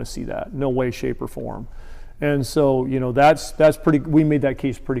don't want to see that, no way, shape, or form. And so, that's pretty, we made that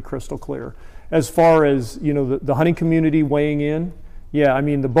case pretty crystal clear. As far as, the hunting community weighing in, yeah, I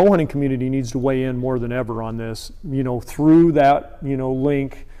mean, the bow hunting community needs to weigh in more than ever on this, through that,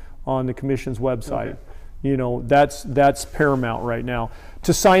 link on the commission's website. Okay. That's paramount right now.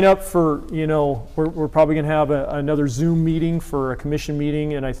 To sign up for, we're probably going to have another Zoom meeting for a commission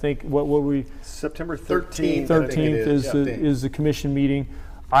meeting, and I think what we September 13th. 13th is the commission meeting.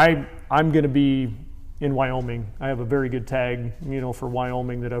 I'm going to be in Wyoming. I have a very good tag, for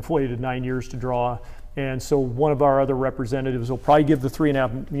Wyoming that I've waited 9 years to draw, and so one of our other representatives will probably give the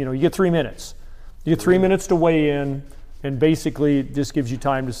 3.5. You get 3 minutes. You get 3 minutes to weigh in, and basically it just gives you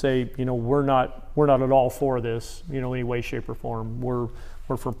time to say, we're not at all for this, any way, shape, or form. We're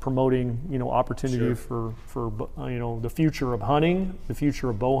for promoting, opportunity for the future of hunting, the future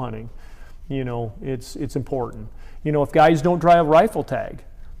of bow hunting. It's important. If guys don't drive rifle tag,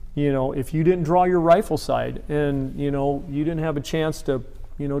 if you didn't draw your rifle side and, you didn't have a chance to,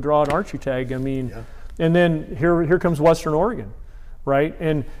 draw an archery tag, and then here comes Western Oregon, right?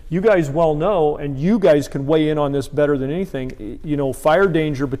 And you guys well know, and you guys can weigh in on this better than anything, fire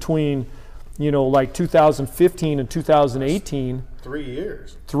danger between, like 2015 and 2018. 3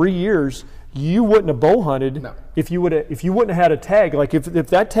 years. 3 years. You wouldn't have bow hunted if you wouldn't have had a tag. Like if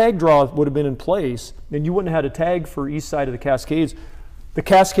that tag draw would have been in place, then you wouldn't have had a tag for east side of the Cascades. The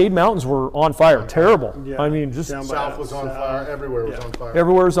Cascade Mountains were on fire, terrible. Yeah. I mean, just South was on fire. Everywhere was on fire.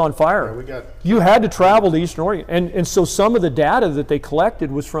 Everywhere was on fire. Yeah, you had to travel to Eastern Oregon, and so some of the data that they collected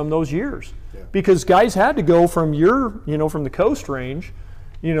was from those years, because guys had to go from from the Coast Range,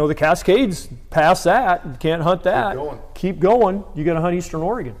 the Cascades, past that, you can't hunt that. Keep going. You got to hunt Eastern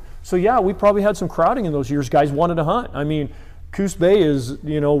Oregon. So yeah, we probably had some crowding in those years. Guys wanted to hunt. I mean, Coos Bay is,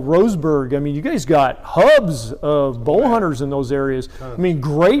 Roseburg. I mean, you guys got hubs of bow hunters in those areas. I mean,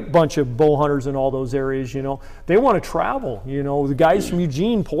 great bunch of bow hunters in all those areas, They want to travel, the guys from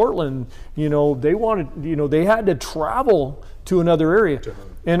Eugene, Portland, they wanted, they had to travel to another area.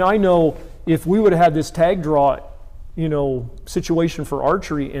 And I know if we would have had this tag draw, situation for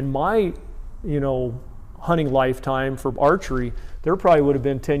archery in my, hunting lifetime for archery, there probably would have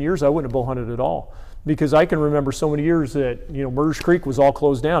been 10 years I wouldn't have bow hunted at all. Because I can remember so many years that Murders Creek was all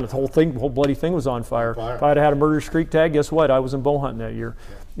closed down. The whole bloody thing was on fire. If I'd had a Murders Creek tag, guess what? I was in bow hunting that year.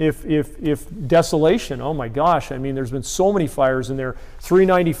 Yeah. If Desolation, oh my gosh! I mean, there's been so many fires in there.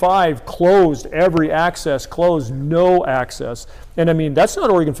 395 closed, every access closed, no access. And I mean, that's not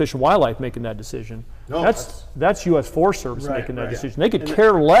Oregon Fish and Wildlife making that decision. No, that's U.S. Forest Service making that decision. They could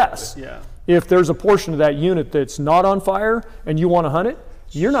care less if there's a portion of that unit that's not on fire and you want to hunt it.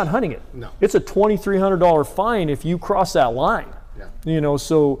 You're not hunting it. No. It's a $2,300 fine if you cross that line. Yeah.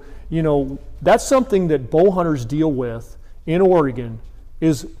 So that's something that bow hunters deal with in Oregon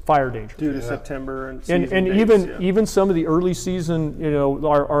is fire danger. Due to September and dates, even some of the early season,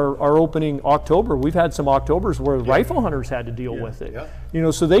 our opening October, we've had some Octobers where rifle hunters had to deal with it. Yeah.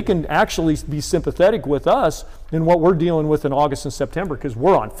 So they can actually be sympathetic with us in what we're dealing with in August and September because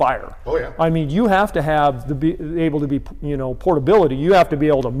we're on fire. Oh yeah. I mean, you have to have able to be portability. You have to be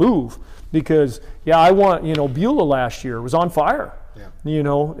able to move because I want Beulah last year was on fire. Yeah.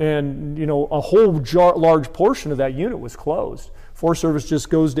 And a whole large portion of that unit was closed. Forest Service just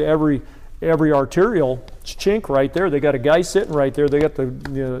goes to every arterial chink right there. They got a guy sitting right there. They got the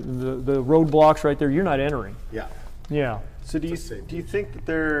roadblocks right there. You're not entering. Yeah. Yeah. So do you think that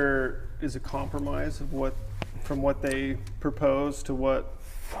there is a compromise of from what they propose to what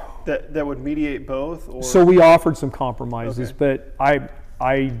that would mediate both? Or? So we offered some compromises, but I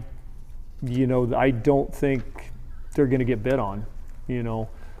don't think they're going to get bid on.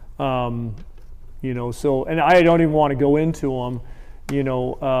 So, and I don't even want to go into them,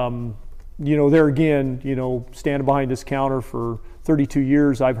 there again, standing behind this counter for 32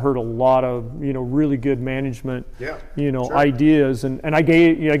 years, I've heard a lot of, really good management, ideas, and I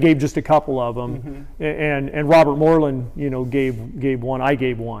gave just a couple of them, and Robert Moreland, gave one, I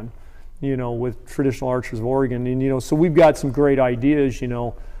gave one, with Traditional Archers of Oregon, and, so we've got some great ideas,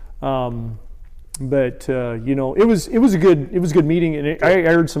 but it was a good meeting, and I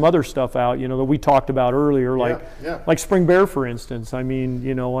aired some other stuff out, that we talked about earlier, like spring bear, for instance. I mean,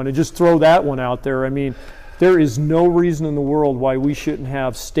 and to just throw that one out there. I mean, there is no reason in the world why we shouldn't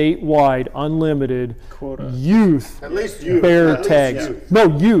have statewide, unlimited quota youth bear tags. No,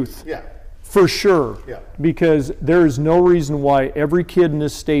 youth. Yeah. For sure. Yeah. Because there is no reason why every kid in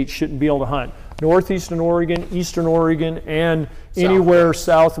this state shouldn't be able to hunt. Northeastern Oregon, Eastern Oregon, and anywhere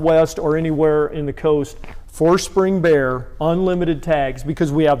southwest or anywhere in the coast for spring bear, unlimited tags,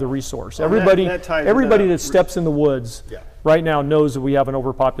 because we have the resource. Everybody that steps in the woods right now knows that we have an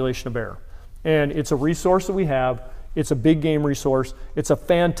overpopulation of bear. And it's a resource that we have. It's a big game resource. It's a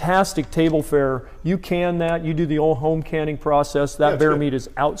fantastic table fare. You can that. You do the old home canning process. That bear meat is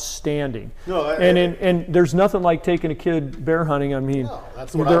outstanding. No, and there's nothing like taking a kid bear hunting. I mean,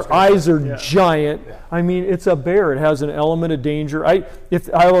 that's what their eyes are giant. Yeah. I mean, it's a bear. It has an element of danger. I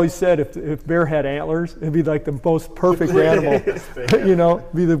always said if bear had antlers, it'd be like the most perfect animal. You know,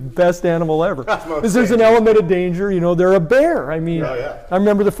 be the best animal ever. Because there's an element of danger. You know, they're a bear. I mean, I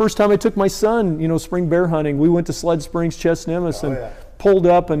remember the first time I took my son, you know, spring bear hunting. We went to Sled Springs, Chestnimus, and pulled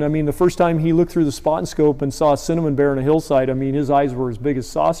up, and I mean, the first time he looked through the spot and scope and saw a cinnamon bear on a hillside, I mean, his eyes were as big as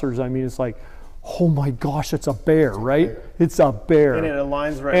saucers. I mean, it's like, oh my gosh, it's a bear, right? It's a bear. And it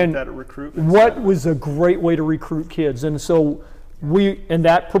aligns right with that recruitment. What was a great way to recruit kids. And so and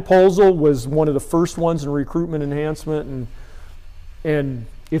that proposal was one of the first ones in recruitment enhancement, and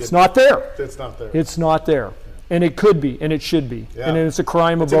it's not there. It's not there. It's not there. And it could be, and it should be. Yeah. And it's a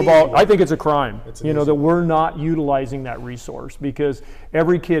crime above all. I think it's a crime, you know, that we're not utilizing that resource, because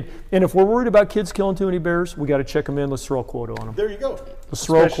every kid, and if we're worried about kids killing too many bears, we got to check them in. Let's throw a quota on them. There you go. Let's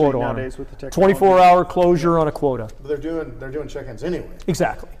throw a quota on them. 24-hour closure on a quota. But they're doing check-ins anyway.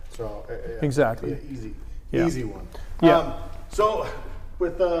 Exactly. So exactly. Easy one. Yeah. So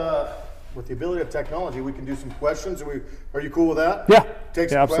with the ability of technology, we can do some questions. Are you cool with that? Yeah. Take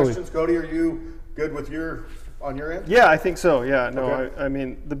some absolutely. questions. Cody, are you good with on your end? Yeah, I think so. Yeah, no, Okay. I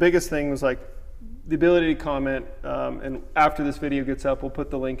mean, the biggest thing was like the ability to comment, and after this video gets up, we'll put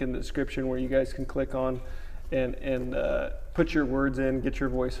the link in the description where you guys can click on and put your words in, get your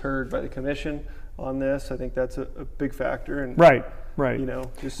voice heard by the commission on this. I think that's a big factor. And right. You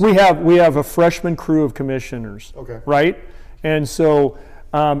know, we have a freshman crew of commissioners. Okay. Right, and so.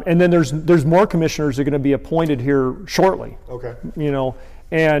 And then there's more commissioners that are going to be appointed here shortly. Okay. You know,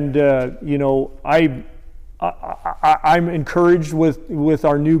 and you know, I'm encouraged with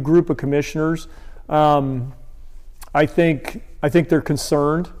our new group of commissioners. I think they're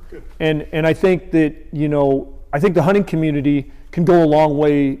concerned, and I think that, you know, I think the hunting community can go a long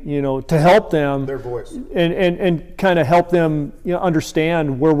way, you know, to help them, their voice, and kind of help them, you know,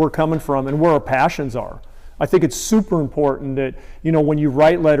 understand where we're coming from and where our passions are. I think it's super important that, you know, when you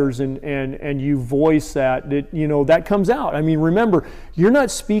write letters and you voice that, you know, that comes out. I mean, remember, you're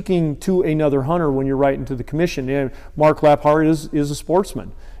not speaking to another hunter when you're writing to the commission. And Mark Laphart is a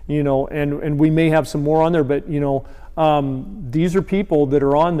sportsman, you know, and we may have some more on there, but, you know, these are people that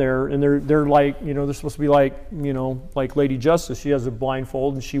are on there, and they're like, you know, they're supposed to be like, you know, like Lady Justice. She has a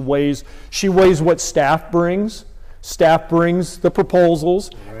blindfold and she weighs what staff brings. Staff brings the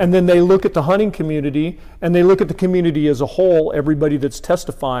proposals, and then they look at the hunting community, and they look at the community as a whole, everybody that's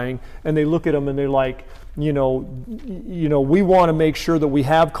testifying, and they look at them and they're like, you know, we want to make sure that we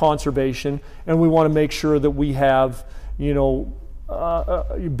have conservation, and we want to make sure that we have, you know,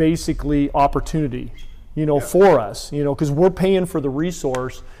 basically opportunity, you know, for us, you know, because we're paying for the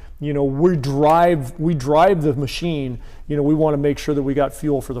resource. You know, we drive the machine. You know, we want to make sure that we got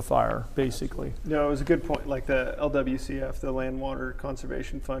fuel for the fire, basically. No, it was a good point. Like the LWCF, the Land Water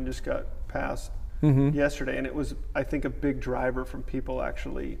Conservation Fund, just got passed yesterday, and it was, I think, a big driver from people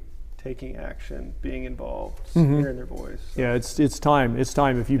actually taking action, being involved, hearing their voice. So. Yeah, it's time. It's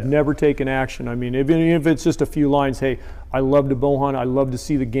time. If you've never taken action, I mean, even if it's just a few lines, hey, I love to bow hunt, I love to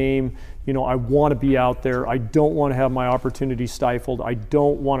see the game, you know, I want to be out there, I don't want to have my opportunity stifled, I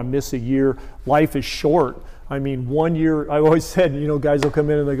don't want to miss a year. Life is short. I mean, 1 year, I always said, you know, guys will come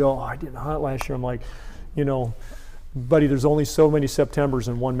in and they go, oh, I didn't hunt last year. I'm like, you know, buddy, there's only so many Septembers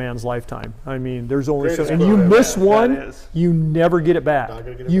in one man's lifetime. I mean, there's only so, and you miss one, you never get it back.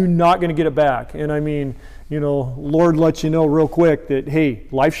 You're not going to get it back. And I mean, you know, Lord lets you know real quick that, hey,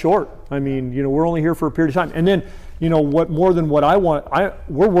 life's short. I mean, you know, we're only here for a period of time. And then, you know, what more than what I want,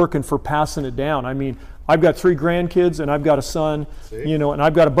 we're working for passing it down. I mean, I've got 3 grandkids and I've got a son, you know, and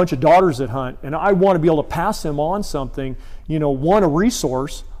I've got a bunch of daughters that hunt, and I want to be able to pass them on something, you know, a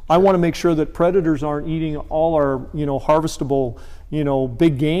resource. I want to make sure that predators aren't eating all our, you know, harvestable, you know,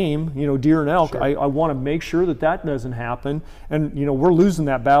 big game, you know, deer and elk. Sure. I want to make sure that doesn't happen. And, you know, we're losing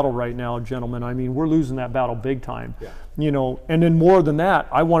that battle right now, gentlemen. I mean, we're losing that battle big time. Yeah. You know, and then more than that,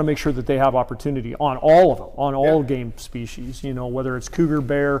 I want to make sure that they have opportunity on all of them, on all game species, you know, whether it's cougar,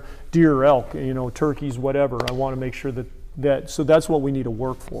 bear, deer, or elk, you know, turkeys, whatever. I want to make sure so that's what we need to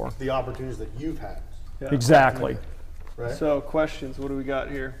work for. The opportunities that you've had. Yeah. Exactly. Right. So questions, what do we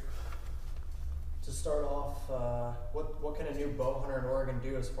got here? To start off, what can a new bow hunter in Oregon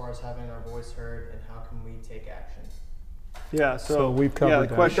do as far as having our voice heard, and how can we take action? Yeah, so we've covered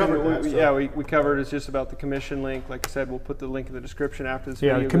the question we covered is just about the commission link. Like I said, we'll put the link in the description after this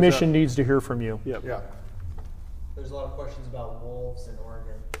video. Yeah, the commission needs to hear from you. Yep. Yeah. There's a lot of questions about wolves in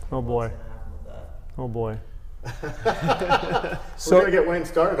Oregon. Oh boy. What's gonna happen Oh boy. We're gonna get Wayne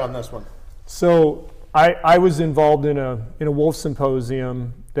started on this one. So I was involved in a wolf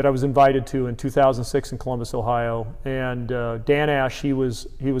symposium that I was invited to in 2006 in Columbus, Ohio, and Dan Ash, he was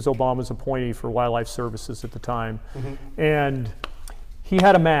Obama's appointee for Wildlife Services at the time, and he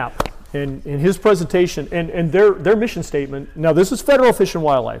had a map. And in his presentation, and their mission statement, now this is federal Fish and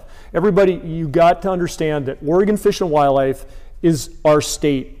Wildlife. Everybody, you got to understand that Oregon Fish and Wildlife is our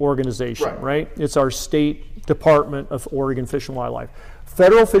state organization, right? It's our state Department of Oregon Fish and Wildlife.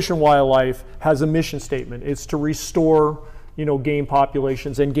 Federal Fish and Wildlife has a mission statement. It's to restore, game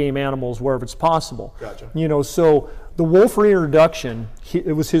populations and game animals wherever it's possible. Gotcha. So the wolf reintroduction,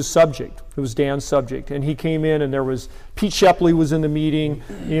 it was his subject. It was Dan's subject, and he came in, and there was Pete Shepley was in the meeting.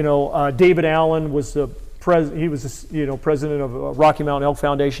 David Allen was the president of Rocky Mountain Elk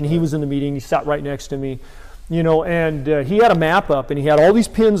Foundation. He was in the meeting. He sat right next to me. And he had a map up, and he had all these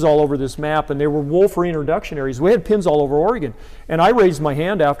pins all over this map, and they were wolf reintroduction areas. We had pins all over Oregon. And I raised my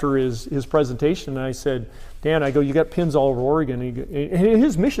hand after his presentation, and I said, Dan, I go, you got pins all over Oregon. And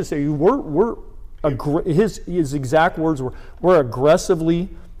his mission statement, his exact words were, we're aggressively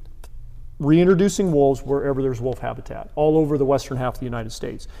reintroducing wolves wherever there's wolf habitat, all over the western half of the United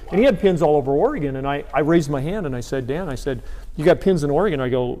States. And he had pins all over Oregon, and I raised my hand, and I said, Dan, you got pins in Oregon. I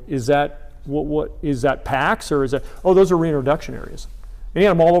go, is that, what is that PAX, or is that, those are reintroduction areas. And he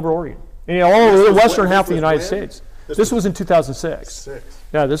had them all over Oregon. And he had all over the western half of the United States. This was in 2006.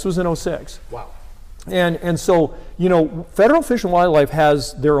 Yeah, this was in 2006. Wow. And so, Federal Fish and Wildlife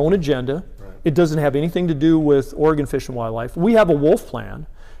has their own agenda. Right. It doesn't have anything to do with Oregon Fish and Wildlife. We have a wolf plan.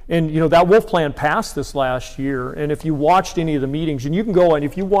 And that wolf plan passed this last year. And if you watched any of the meetings, and you can go on,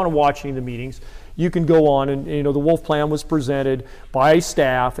 if you want to watch any of the meetings, you can go on, and the wolf plan was presented by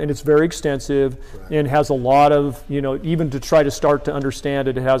staff, and it's very extensive, and has a lot of, even to try to start to understand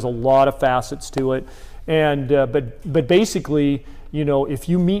it, it has a lot of facets to it. And but basically, if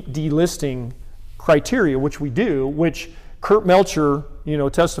you meet delisting criteria, which we do, which Kurt Melcher,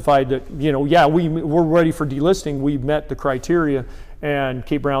 testified that, we're ready for delisting, we've met the criteria. And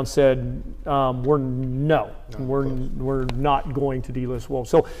Kate Brown said, we're not going to delist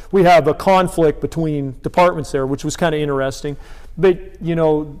wolves. So we have a conflict between departments there, which was kind of interesting. But,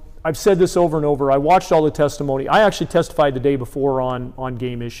 I've said this over and over. I watched all the testimony. I actually testified the day before on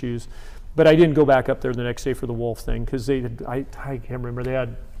game issues, but I didn't go back up there the next day for the wolf thing, because I can't remember, they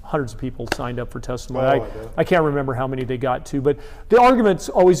had hundreds of people signed up for testimony. I can't remember how many they got to, but the argument's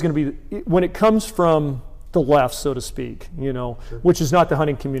always going to be, when it comes from the left, so to speak, which is not the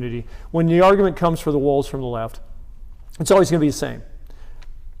hunting community. When the argument comes for the wolves from the left, it's always going to be the same.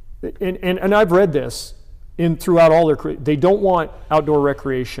 And I've read this throughout all they don't want outdoor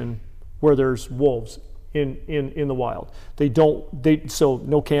recreation where there's wolves in the wild. So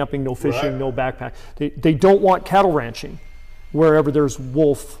no camping, no fishing, no backpack. They don't want cattle ranching wherever there's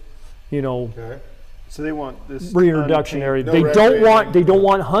wolf, So they want this reintroduction area. They don't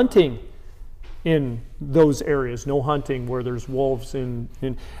want hunting in those areas, no hunting where there's wolves and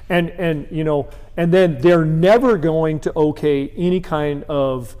then they're never going to okay any kind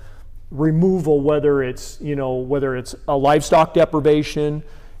of removal, whether it's a livestock deprivation,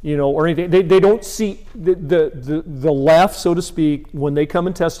 or anything. They don't see the left, so to speak, when they come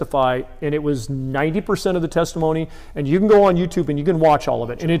and testify, and it was 90% of the testimony, and you can go on YouTube and you can watch all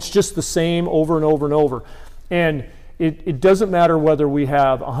of it, and it's just the same over and over and over. And it doesn't matter whether we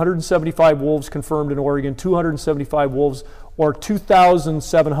have 175 wolves confirmed in Oregon, 275 wolves, or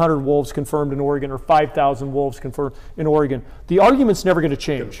 2,700 wolves confirmed in Oregon, or 5,000 wolves confirmed in Oregon. The argument's never going to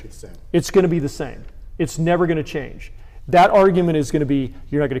change. It's going to be the same. It's never going to change. That argument is going to be,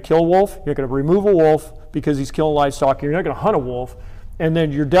 you're not going to kill a wolf, you're not going to remove a wolf because he's killing livestock, you're not going to hunt a wolf, and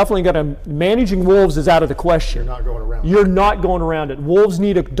then you're definitely going to, managing wolves is out of the question. You're not going around it. You're not going around it. Wolves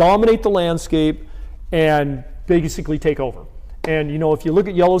need to dominate the landscape and basically take over. And if you look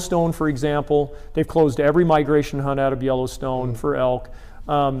at Yellowstone, for example, they've closed every migration hunt out of Yellowstone for elk.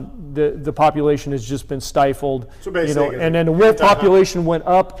 The population has just been stifled. So and then the wolf population went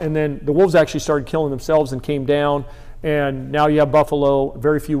up, and then the wolves actually started killing themselves and came down. And now you have buffalo,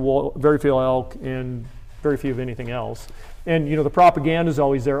 very few elk, and very few of anything else. And the propaganda is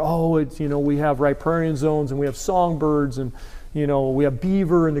always there. Oh, it's we have riparian zones, and we have songbirds, and we have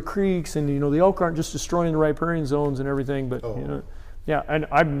beaver in the creeks, and the elk aren't just destroying the riparian zones and everything, but and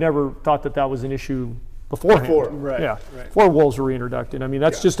I've never thought that was an issue beforehand. Before wolves were reintroduced. I mean,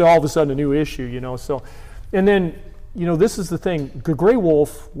 that's just all of a sudden a new issue, So, and then this is the thing: the gray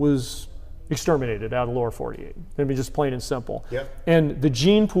wolf was exterminated out of the lower 48. I mean, just plain and simple. And the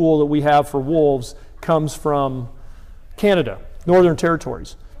gene pool that we have for wolves comes from Canada, Northern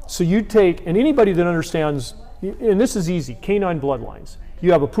Territories. So you take, and anybody that understands, and this is easy, canine bloodlines.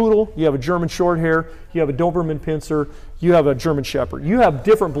 You have a poodle, you have a German short hair, you have a Doberman Pinscher, you have a German Shepherd. You have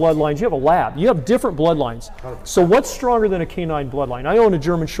different bloodlines. You have a lab. You have different bloodlines. So what's stronger than a canine bloodline? I own a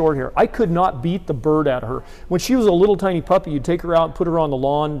German short hair. I could not beat the bird out of her. When she was a little tiny puppy, you'd take her out and put her on the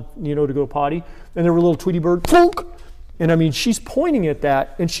lawn, you know, to go potty, and there were a little Tweety bird, plunk! And I mean, she's pointing at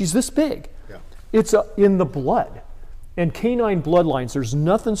that, and she's this big. Yeah. It's in the blood. And canine bloodlines, there's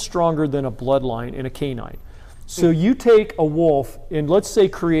nothing stronger than a bloodline in a canine. So you take a wolf, and let's say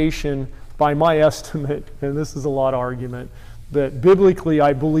creation, by my estimate, and this is a lot of argument, that biblically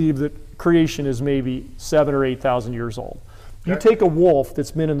I believe that creation is maybe 7,000 or 8,000 years old. You take a wolf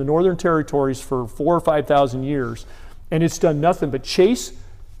that's been in the Northern Territories for 4,000 or 5,000 years, and it's done nothing but chase,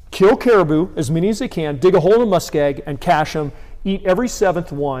 kill caribou, as many as they can, dig a hole in a muskeg and cache them, eat every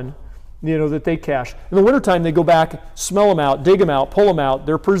 7th one, you know, that they cache. In the wintertime, they go back, smell them out, dig them out, pull them out.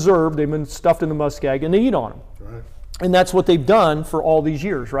 They're preserved. They've been stuffed in the muskeg, and they eat on them. Right. And that's what they've done for all these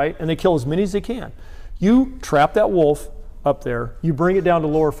years, right? And they kill as many as they can. You trap that wolf up there. You bring it down to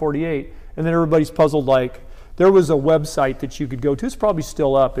lower 48, and then everybody's puzzled. Like, there was a website that you could go to. It's probably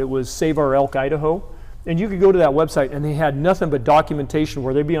still up. It was Save Our Elk Idaho. And you could go to that website, and they had nothing but documentation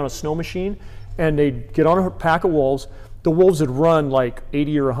where they'd be on a snow machine, and they'd get on a pack of wolves. The wolves would run like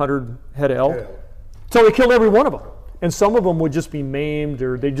 80 or 100 head of elk. So they killed every one of them. And some of them would just be maimed,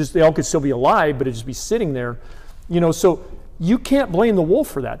 or the elk could still be alive, but it'd just be sitting there. You know, so you can't blame the wolf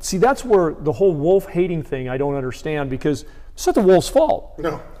for that. See, that's where the whole wolf hating thing I don't understand, because it's not the wolf's fault.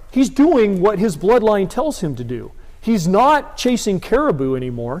 No. He's doing what his bloodline tells him to do. He's not chasing caribou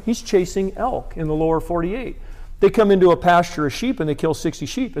anymore. He's chasing elk in the lower 48. They come into a pasture of sheep and they kill 60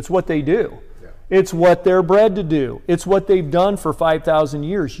 sheep. It's what they do. It's what they're bred to do. It's what they've done for 5,000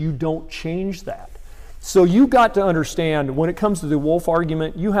 years. You don't change that. So you got to understand, when it comes to the wolf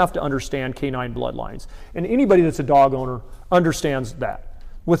argument, you have to understand canine bloodlines. And anybody that's a dog owner understands that,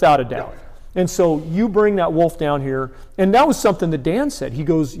 without a doubt. And so you bring that wolf down here, and that was something that Dan said. He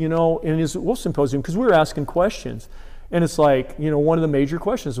goes, you know, in his wolf symposium, because we were asking questions, and it's like, you know, one of the major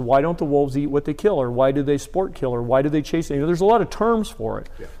questions is, why don't the wolves eat what they kill, or why do they sport kill, or why do they chase it? You know, there's a lot of terms for it.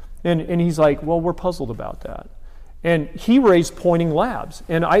 Yeah. And he's like, well, we're puzzled about that. And he raised pointing labs.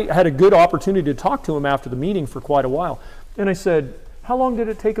 And I had a good opportunity to talk to him after the meeting for quite a while. And I said, how long did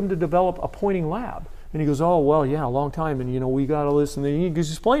it take him to develop a pointing lab? And he goes, oh, well, yeah, a long time. And, you know, we got all this. And then he's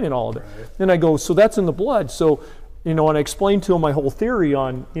explaining all of it. Right. And I go, so that's in the blood. So, you know, and I explained to him my whole theory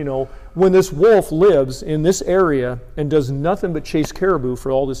on, you know, when this wolf lives in this area and does nothing but chase caribou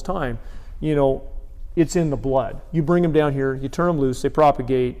for all this time, you know, it's in the blood. You bring them down here, you turn them loose, they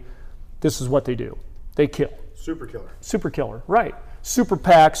propagate. This is what they do. They kill. Super killer. Super killer, right. Super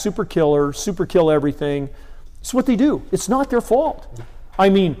pack, super killer, super kill everything. It's what they do. It's not their fault. I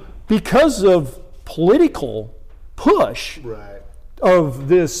mean, because of political push of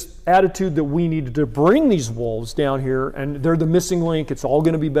this attitude that we needed to bring these wolves down here, and they're the missing link, it's all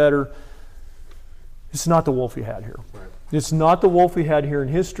going to be better. It's not the wolf we had here. Right. It's not the wolf we had here in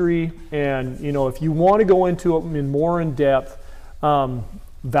history. And, you know, if you want to go into it in more in depth,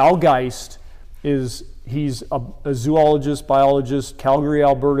 Val Geist he's a zoologist, biologist, Calgary,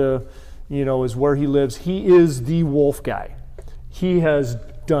 Alberta, you know, is where he lives. He is the wolf guy. He has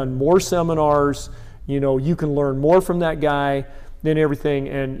done more seminars. You know, you can learn more from that guy than everything.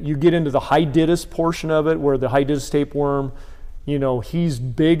 And you get into the Hydidus portion of it, where the Hydidus tapeworm, you know, he's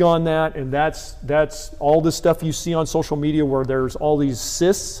big on that. And that's all the stuff you see on social media where there's all these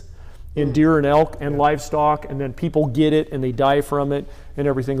cysts in deer and elk and livestock, and then people get it and they die from it and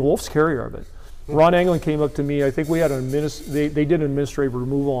everything. The wolf's carrier of it. Ron Anglin came up to me. I think we had they did an administrative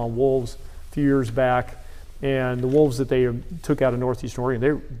removal on wolves a few years back, and the wolves that they took out of northeastern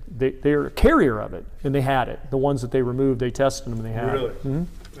Oregon, they're a carrier of it, and they had it. The ones that they removed, they tested them and they had it. Mm-hmm.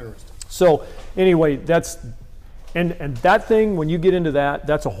 Interesting. So anyway, that's and that thing, when you get into that,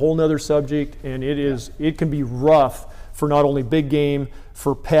 that's a whole nother subject, and it can be rough for not only big game,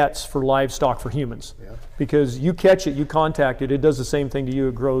 for pets, for livestock, for humans. Yeah. Because you catch it, you contact it, it does the same thing to you.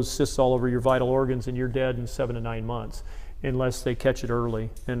 It grows cysts all over your vital organs, and you're dead in 7 to 9 months unless they catch it early.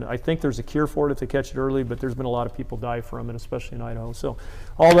 And I think there's a cure for it if they catch it early, but there's been a lot of people die from it, especially in Idaho. So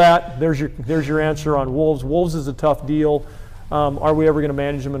all that, there's your answer on wolves. Wolves is a tough deal. Are we ever going to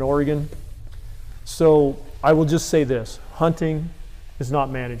manage them in Oregon? So I will just say this: hunting is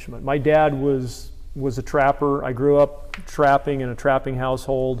not management. My dad was a trapper. I grew up trapping in a trapping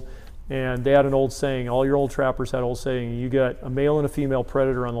household, and they had an old saying. All your old trappers had an old saying: you got a male and a female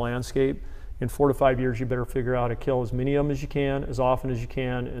predator on the landscape. In 4 to 5 years, you better figure out how to kill as many of them as you can, as often as you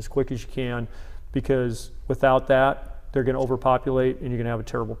can, as quick as you can, because without that, they're going to overpopulate, and you're going to have a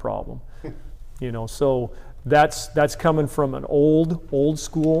terrible problem. You know, so that's coming from an old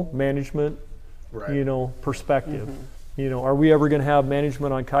school management, Right. you know, perspective. You know, are we ever going to have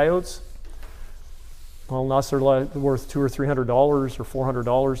management on coyotes? Well, unless they're worth $200 or $300 or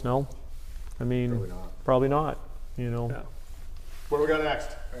 $400, no. I mean, probably not. You know. Yeah. What do we got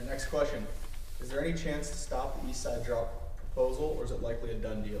next? All right, next question. Is there any chance to stop the east side drop proposal, or is it likely a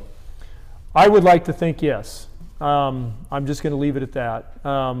done deal? I would like to think yes. I'm just going to leave it at that.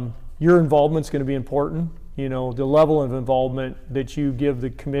 Your involvement's going to be important. You know, the level of involvement that you give the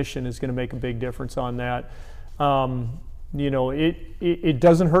commission is going to make a big difference on that. You know, it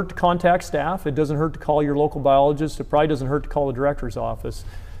doesn't hurt to contact staff. It doesn't hurt to call your local biologist. It probably doesn't hurt to call the director's office.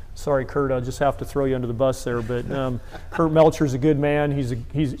 Sorry, Kurt, I'll just have to throw you under the bus there. But Kurt Melcher's a good man.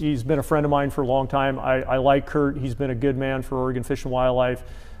 He's been a friend of mine for a long time. I like Kurt. He's been a good man for Oregon Fish and Wildlife.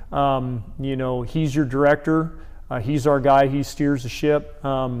 You know, he's your director. He's our guy. He steers the ship.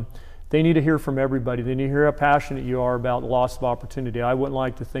 They need to hear from everybody. They need to hear how passionate you are about the loss of opportunity. I wouldn't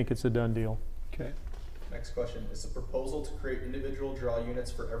like to think it's a done deal. Okay. Next question. Is the proposal to create individual draw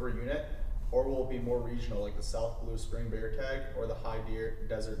units for every unit, or will it be more regional, like the South Blue Spring Bear tag or the High Deer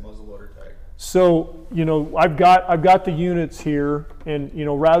Desert Muzzleloader tag? So, you know, I've got the units here, and, you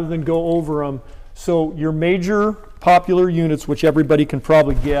know, rather than go over them, so your major popular units, which everybody can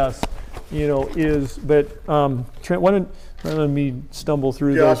probably guess, you know, is, but Trent, why don't let me stumble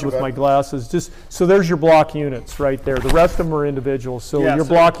through those with my glasses. Just so there's your block units right there. The rest of them are individual. So Yeah, your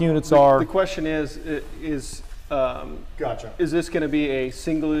so block units are. The question is Gotcha. is this going to be a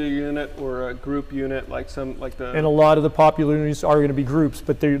single unit or a group unit like the? And a lot of the popular units are going to be groups,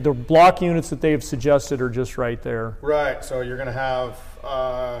 but the block units that they have suggested are just right there. Right, so you're going to have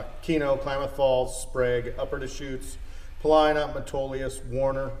Keno, Klamath Falls, Sprague, Upper Deschutes, Paulina, Metolius,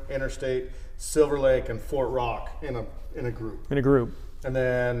 Warner, Interstate, Silver Lake, and Fort Rock in a group. In a group. And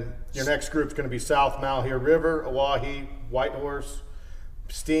then your next group's going to be South Malheur River, Oahe, Whitehorse,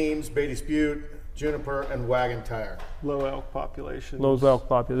 Steams, Beatty Butte, Juniper, and Wagon Tire. Low elk population. Low elk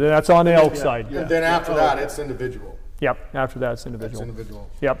population. That's on the elk side. And then after that, it's individual. Yep. After that, it's That's individual. individual.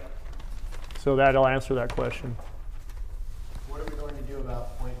 Yep. So that'll answer that question. What are we going to do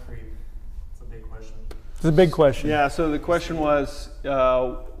about point creep? It's a big question. It's a big question. Yeah. So the question was,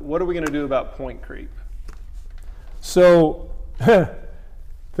 what are we going to do about point creep? So,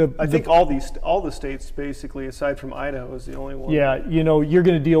 I think all the states basically, aside from Idaho, is the only one. yeah, you know, you're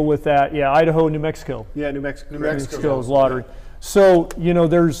going to deal with that. Yeah, Idaho, New Mexico. Yeah, New Mexico. New Mexico's lottery. So, you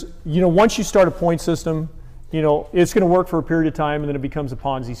know, once you start a point system, you know, it's going to work for a period of time, and then it becomes a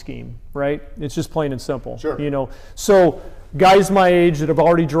Ponzi scheme, right? It's just plain and simple. Sure. You know, so guys my age that have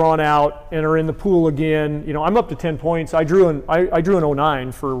already drawn out and are in the pool again, you know, I'm up to 10 points. I drew an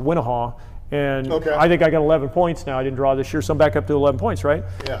 09 for Winnahaw. And Okay. I think I got 11 points now. I didn't draw this year, so I'm back up to 11 points, right?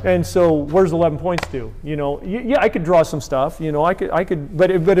 Yeah. And so, where's 11 points do? You know, yeah, I could draw some stuff. You know, I could,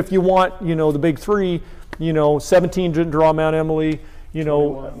 but if you want, you know, the big three, you know, 17 didn't draw Mount Emily. You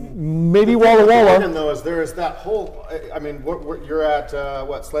know, maybe Walla Walla. Oregon, though, is there is that whole. I mean, you're at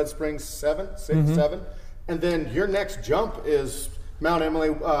what Sled Springs 7, 6, 7, and then your next jump is Mount Emily,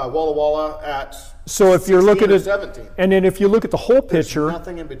 Walla Walla at. So if you're looking at 17. And then if you look at the whole There's picture,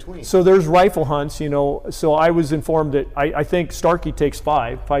 nothing in between. so there's rifle hunts, you know. So I was informed that I think Starkey takes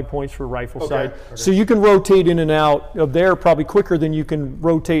 5 points for rifle Okay, side. okay. So you can rotate in and out of there probably quicker than you can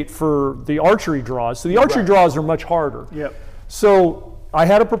rotate for the archery draws. So the archery Right. draws are much harder. Yep. So I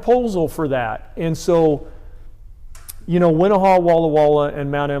had a proposal for that. And so, you know, Winnahaw, Walla Walla,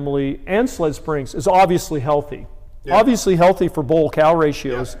 and Mount Emily and Sled Springs is obviously healthy. Yeah. Obviously healthy for bull-cow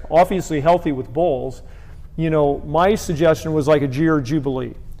ratios, obviously healthy with bulls. You know, my suggestion was like a G or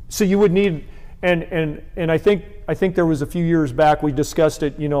Jubilee. So you would need, and I think there was a few years back we discussed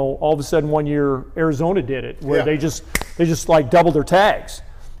it. You know, all of a sudden one year Arizona did it where Yeah. they just like doubled their tags,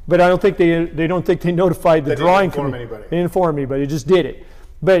 but I don't think they notified the They didn't drawing inform committee. anybody. They didn't inform anybody. They just did it.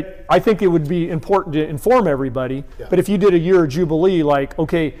 But I think it would be important to inform everybody. Yeah. But if you did a year of Jubilee, like,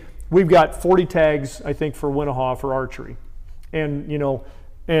 okay, we've got 40 tags, I think, for Winnahaw for archery, and you know,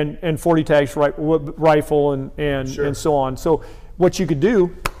 and 40 tags for rifle and Sure. and so on. So what you could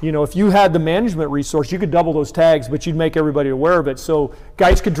do, you know, if you had the management resource, you could double those tags, but you'd make everybody aware of it. So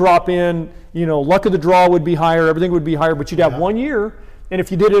guys could drop in, you know, luck of the draw would be higher, everything would be higher, but you'd have 1 year, and if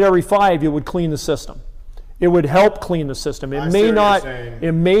you did it every 5, it would clean the system. It would help clean the system. I see what you're saying.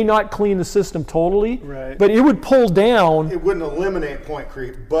 It may not clean the system totally, Right. but it would pull down. It wouldn't eliminate point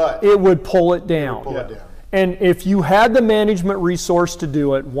creep, but It would pull it down. pull it down. And if you had the management resource to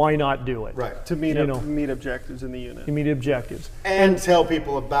do it, why not do it? Right. To meet, You know. meet objectives in the unit. Immediate objectives. And tell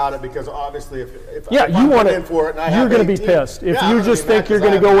people about it, because obviously if Yeah, if you I'm want putting in for it and I you're have going to be 18, pissed. If yeah, I'm you gonna just be mad think you're 'cause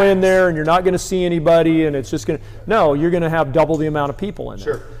going to I have go in 18. there and you're not going to see anybody and it's just going to, no, you're going to have double the amount of people in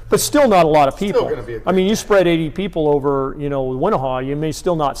there. Sure. But still not a lot of people. gonna be a I mean, great you spread 80 people over, Winnehaw, you may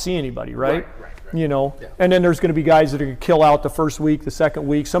still not see anybody, right? Right. Yeah. And then there's going to be guys that are going to kill out the first week, the second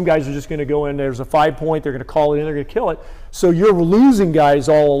week. Some guys are just going to go in, there's a 5 point, they're going to call it in, they're going to kill it. So you're losing guys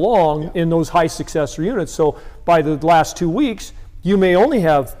all along in those high successor units. So by the last 2 weeks, you may only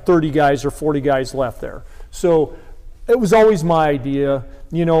have 30 guys or 40 guys left there. So it was always my idea,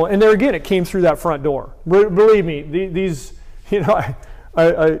 and there again, it came through that front door. Believe me, these, I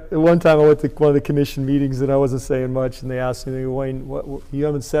one time I went to one of the commission meetings and I wasn't saying much, and they asked me, Wayne, what you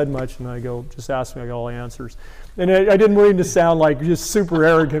haven't said much, and I go, just ask me, I got all the answers. And I didn't mean to sound like just super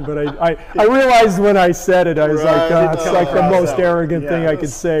arrogant, but I realized when I said it, I was like, Right. it's like the most arrogant thing I could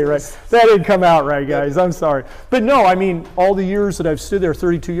say, right? That didn't come out right, guys. I'm sorry. But no, I mean, all the years that I've stood there,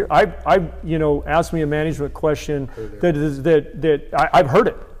 32 years, asked me a management question that I've heard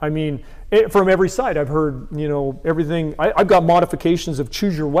it. I mean, from every side. I've heard, everything. I've got modifications of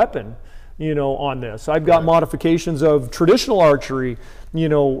choose your weapon, on this. I've got modifications of traditional archery,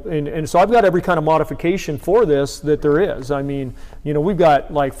 and so I've got every kind of modification for this that there is. I mean, we've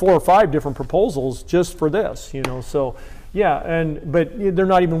got like 4 or 5 different proposals just for this, so yeah, but they're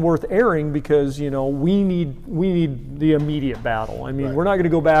not even worth airing because, we need the immediate battle. I mean, we're not going to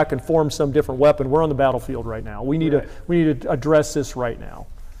go back and form some different weapon. We're on the battlefield right now. We need to address this right now.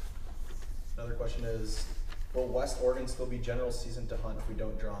 Another question is, will West Oregon still be general season to hunt if we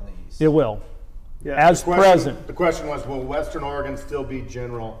don't draw on the east? It will. Yeah. As present. The question was, will Western Oregon still be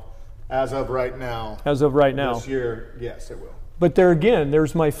general as of right now? As of right now. This year, yes, it will. But there again,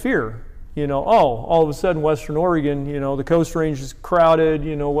 there's my fear. All of a sudden Western Oregon, the Coast Range is crowded,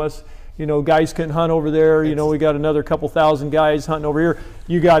 guys couldn't hunt over there, we got another couple thousand guys hunting over here.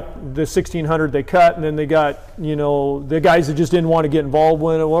 You got the 1,600 they cut, and then they got, the guys that just didn't want to get involved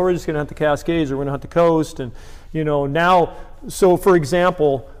with it. Well, we're just going to hunt the Cascades, or we're going to hunt the coast. And, now, so for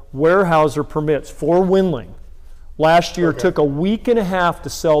example, Weyerhaeuser permits for Windling last year took a week and a half to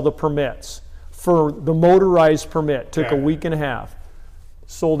sell the permits. For the motorized permit, took a week and a half.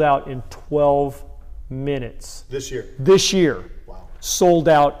 Sold out in 12 minutes. This year. This year. Wow. Sold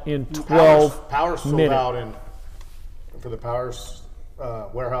out in 12 Powers sold minutes. out for the Powers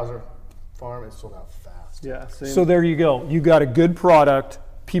Weyerhaeuser farm, it sold out fast. Yeah. Same. So there you go. You got a good product.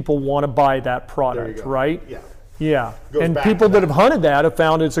 People want to buy that There product, you go. right? Yeah. Yeah. Goes And back people to that that. have hunted that have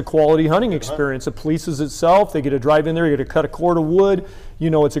found it's a quality hunting experience. It polices itself. They get to drive in there. You get to cut a cord of wood.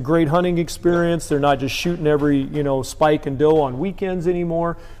 It's a great hunting experience. They're not just shooting every, spike and doe on weekends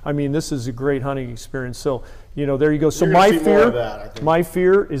anymore. I mean, this is a great hunting experience. So, there you go. So You're gonna my see more fear, of that, I think. my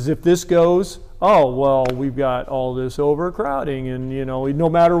fear is if this goes, oh, well, we've got all this overcrowding, and no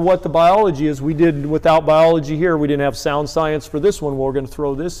matter what the biology is, we did without biology here, we didn't have sound science for this one, well, we're going to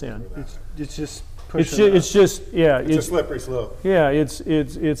throw this in. it's just It's pushing just, yeah, It's a slippery slope. yeah, it's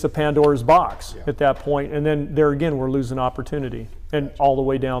a Pandora's box Yeah. at that point, and then there again, we're losing opportunity, and all the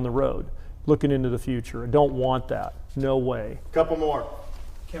way down the road, looking into the future. I don't want that. No way. Couple more.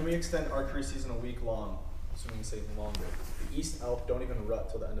 Can we extend archery season a week long, assuming we say longer? The East Elk don't even rut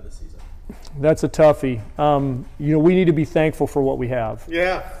till the end of the season. That's a toughie. We need to be thankful for what we have.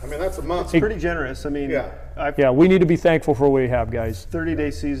 Yeah, I mean, that's a month. It's pretty generous. I mean, Yeah. Yeah, we need to be thankful for what we have, guys. 30-day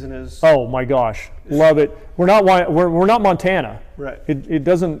season is Oh my gosh, love it. We're not Montana. right. It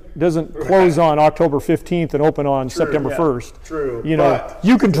doesn't close on October 15th and open on September yeah. 1st. True, But but-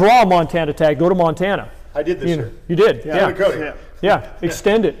 you can draw a Montana tag. Go to Montana. I did this year. You did. Yeah. Yeah. Cody. Yeah. Yeah.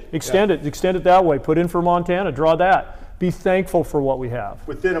 Extend it. Extend it that way. Put in for Montana. Draw that. Be thankful for what we have.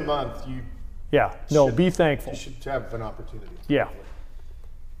 Within a month, you Yeah. No. should- Be thankful. You should have an opportunity. Yeah.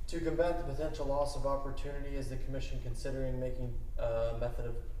 To combat the potential loss of opportunity, is the commission considering making a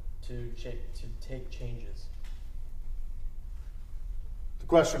method to take changes? The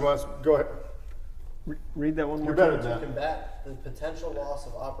question was, go ahead. Read that one more You're better time. than To that. combat the potential loss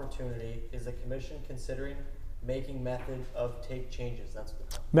of opportunity, is the commission considering making method of take changes? That's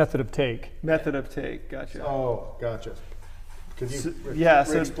what Method of take. Method of take. Gotcha. Oh, gotcha. Could you So, re- yeah.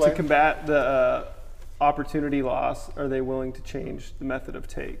 So to re-explain? combat the opportunity loss, are they willing to change the method of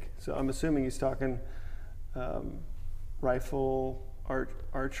take? So I'm assuming he's talking rifle,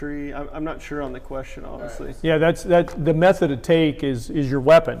 archery. I'm not sure on the question, honestly. Yeah. That's the method of take is your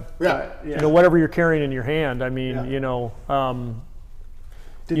weapon. Yeah. Yeah. Whatever you're carrying in your hand. I mean, Yeah.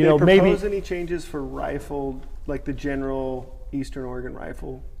 Did you they know, propose maybe- any changes for rifle, like the general Eastern Oregon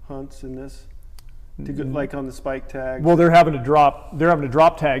rifle hunts in this? to go, like on the spike tag? Well, they're having to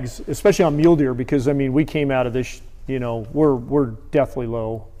drop tags, especially on mule deer, because I mean we came out of this, you know, we're deathly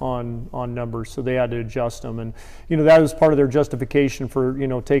low on numbers, so they had to adjust them, and you know that was part of their justification for, you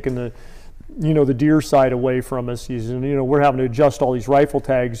know, taking the, you know, the deer side away from us. And you know, we're having to adjust all these rifle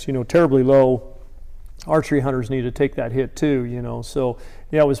tags, you know, terribly low. Archery hunters need to take that hit too, you know. So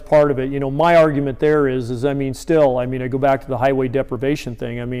yeah, it was part of it. You know, my argument there is I mean, still, I mean, I go back to the highway deprivation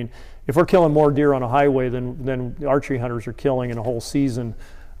thing. I mean, if we're killing more deer on a highway than archery hunters are killing in a whole season,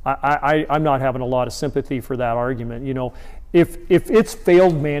 I'm not having a lot of sympathy for that argument. You know, if it's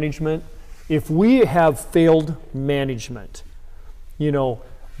failed management, if we have failed management, you know,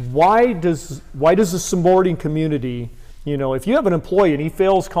 why does the subordinate community, you know, if you have an employee and he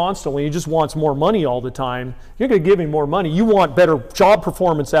fails constantly, he just wants more money all the time, you're going to give him more money. You want better job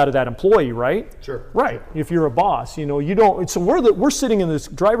performance out of that employee, right? Sure. Right. If you're a boss, you know, you don't. So we're sitting in this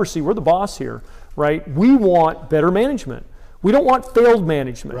driver's seat. We're the boss here, right? We want better management. We don't want failed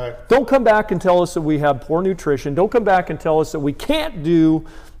management. Right. Don't come back and tell us that we have poor nutrition. Don't come back and tell us that we can't do,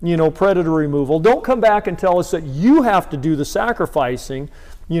 you know, predator removal. Don't come back and tell us that you have to do the sacrificing.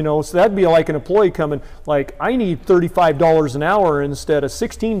 You know, so that'd be like an employee coming, like, I need $35 an hour instead of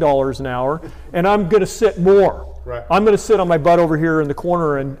 $16 an hour, and I'm going to sit more. Right. I'm going to sit on my butt over here in the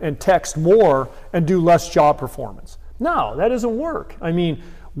corner and text more and do less job performance. No, that doesn't work. I mean,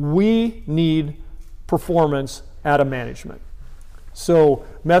 we need performance out of management. So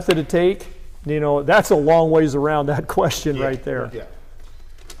method to take, you know, that's a long ways around that question right there. Yeah.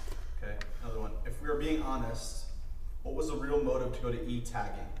 Okay, another one. If we are being honest, what was the real motive to go to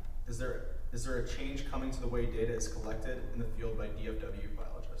e-tagging? Is there a change coming to the way data is collected in the field by DFW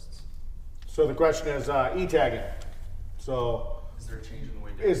biologists? So the question is e-tagging. So Is there a change in the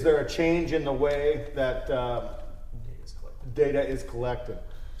way data is there a change in the way that is collected? data is collected?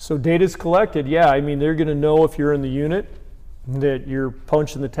 So data's collected, yeah. I mean, they're going to know if you're in the unit, that you're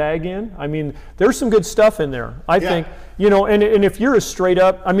punching the tag in. I mean, there's some good stuff in there. I think, you know, and if you're a straight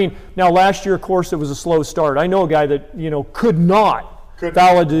up, I mean, now last year, of course, it was a slow start. I know a guy that, you know, could not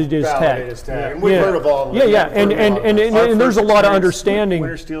validate his tag. And we've heard of all of them. And there's a lot of understanding.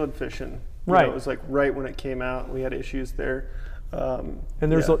 Winter steelhead fishing. Right. It was like right when it came out, we had issues there. And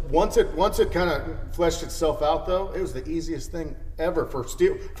there's once it kind of fleshed itself out, though, it was the easiest thing ever for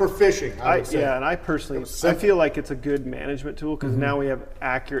fishing. I would say. Yeah, and I personally, I feel like it's a good management tool because now we have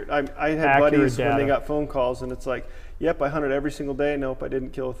accurate. I had buddies data. when they got phone calls and it's like, "Yep, I hunted every single day. Nope, I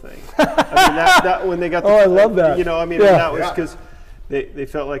didn't kill a thing." I mean, that when they got. I love that. You know, I mean, and that was because they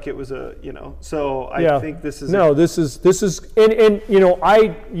felt like it was a, you know. So I think this is this is and you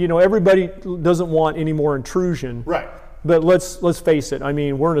know everybody doesn't want any more intrusion. Right. But let's face it. I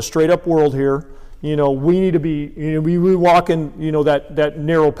mean, we're in a straight up world here. You know, we need to be. You know, we walk in. You know, that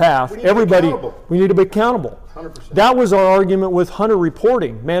narrow path. We need to be accountable. 100%. That was our argument with hunter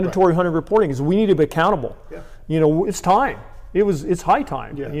reporting, mandatory hunter reporting, is we need to be accountable. Yeah. You know, it's time. It's high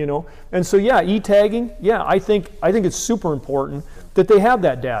time. Yeah. You know, and so e-tagging. Yeah, I think it's super important that they have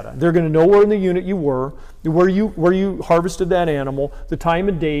that data. They're going to know where in the unit you were, where you harvested that animal, the time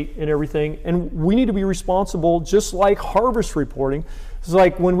and date and everything. And we need to be responsible, just like harvest reporting. It's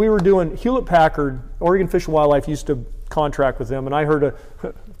like when we were doing Hewlett-Packard, Oregon Fish and Wildlife used to contract with them, and I heard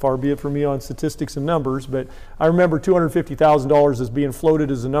far be it from me on statistics and numbers, but I remember $250,000 as being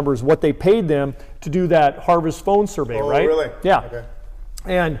floated as the number is what they paid them to do that harvest phone survey, right? Oh, really? Yeah. Okay.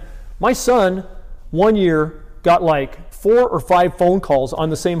 And my son, one year, got like 4 or 5 phone calls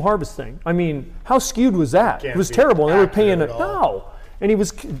on the same harvest thing. I mean, how skewed was that? It was terrible. And they were paying it. No. And he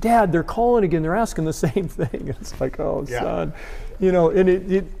was, Dad, they're calling again. They're asking the same thing. It's like, oh, son. You know,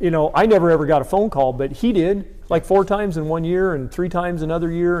 and you know, I never ever got a phone call, but he did, like 4 times in 1 year and 3 times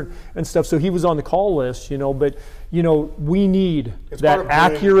another year and stuff. So he was on the call list, you know, but, you know, we need that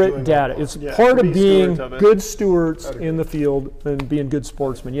accurate data. It's part of being good stewards in the field and being good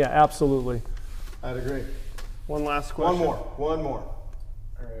sportsmen. Yeah, absolutely. I'd agree. One last question. One more. All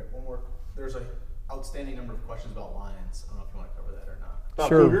right, one more. There's an outstanding number of questions about lions. I don't know if you want to cover that or not. About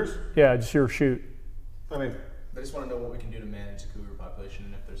Sure. cougars? Yeah, sure, shoot. I mean, I just want to know what we can do to manage the cougar population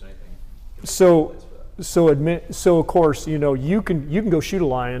and if there's anything. So of course, you know, you can go shoot a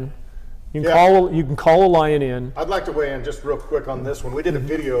lion. You can call a lion in. I'd like to weigh in just real quick on this one. We did a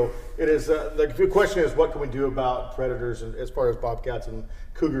video. It is the question is, what can we do about predators and as far as bobcats and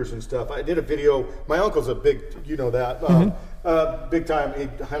cougars and stuff? I did a video. My uncle's a big, you know that, big time. He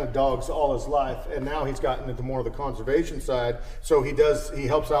hunted dogs all his life, and now he's gotten into more of the conservation side. So he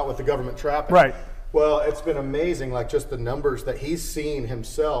helps out with the government trapping. Right. Well, it's been amazing, like just the numbers that he's seen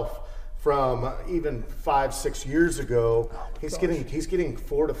himself from even 5-6 years ago. He's getting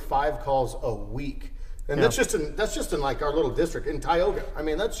 4 to 5 calls a week. And that's just in like our little district in Tioga. I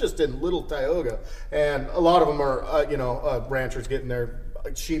mean, that's just in little Tioga. And a lot of them are, ranchers getting their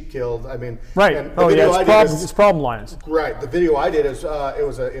sheep killed. I mean, right. And it's problem lions. Right. The video I did is it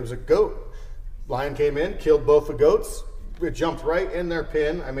was a goat. Lion came in, killed both the goats. It jumped right in their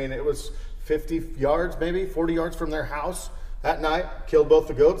pen. I mean, it was 50 yards, maybe 40 yards from their house at night. Killed both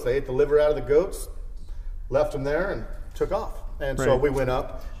the goats. They ate the liver out of the goats, left them there, and took off. And so we went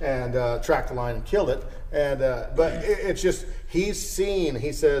up and tracked the lion and killed it. And but it's just he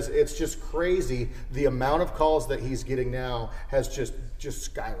says it's just crazy the amount of calls that he's getting now has just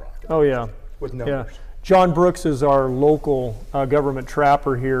skyrocketed. Oh yeah, with numbers. Yeah. John Brooks is our local government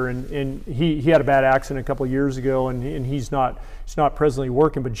trapper here, and he had a bad accident a couple of years ago, and he's not presently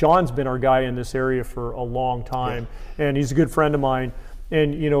working. But John's been our guy in this area for a long time, and he's a good friend of mine.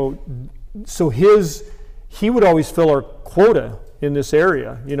 And so he would always fill our quota in this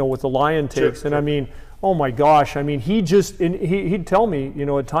area, with the lion takes. Sure, and I mean, oh my gosh, I mean, he'd tell me,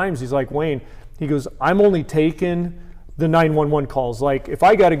 at times he's like, Wayne, he goes, I'm only taking the 911 calls. Like if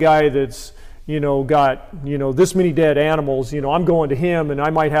I got a guy that's got this many dead animals, I'm going to him, and I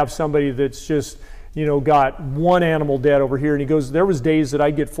might have somebody that's just got one animal dead over here. And he goes, there was days that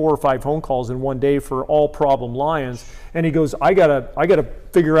I get 4 or 5 phone calls in one day for all problem lions. And he goes, I gotta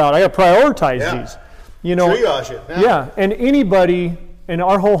figure out, I gotta prioritize these. Triage it. Yeah, and anybody in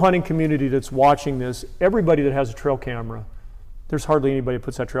our whole hunting community that's watching this, everybody that has a trail camera, there's hardly anybody that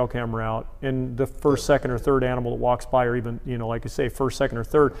puts that trail camera out, and the first, second, or third animal that walks by, or even, like I say, first, second, or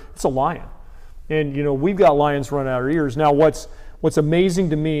third, it's a lion. And, we've got lions running out our ears. Now, what's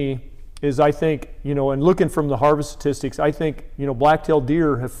amazing to me is I think, and looking from the harvest statistics, I think, black-tailed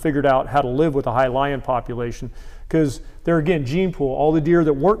deer have figured out how to live with a high lion population, because they're, again, gene pool. All the deer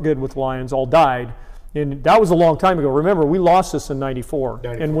that weren't good with lions all died. And that was a long time ago. Remember, we lost this in 94.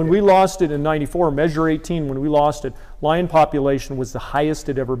 And when we lost it in 94, measure 18, when we lost it, lion population was the highest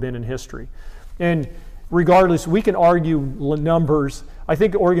it ever been in history. And regardless, we can argue numbers. I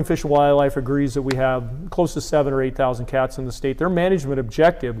think Oregon Fish and Wildlife agrees that we have close to 7,000 or 8,000 cats in the state. Their management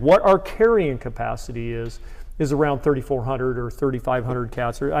objective, what our carrying capacity is around 3,400 or 3,500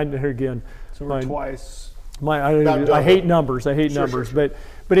 cats. So we're twice. I hate numbers. Sure.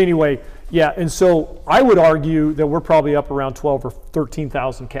 But anyway, yeah. And so I would argue that we're probably up around 12 or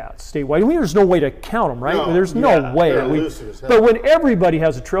 13,000 cats statewide. I mean, there's no way to count them, right? No, there's no way. But when everybody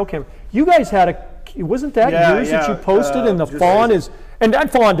has a trail camera, you guys had wasn't that yours that you posted, and the fawn is. And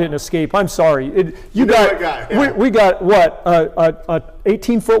that fawn didn't escape. I'm sorry. We got what a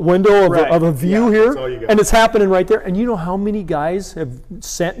 18-foot window of a view here, and it's happening right there. And you know how many guys have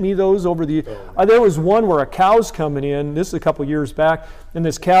sent me those over the? There was one where a cow's coming in. This is a couple years back, and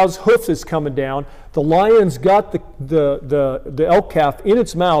this cow's hoof is coming down. The lion's got the elk calf in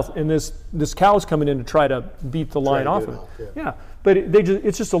its mouth, and this cow's coming in to try to beat the lion off of it. Yeah, but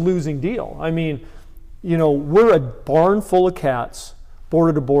it's just a losing deal. I mean, we're a barn full of cats,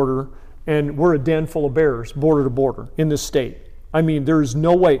 border to border, and we're a den full of bears, border to border, in this state. I mean, there's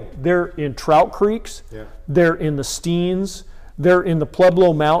no way. They're in trout creeks, they're in the Steens, they're in the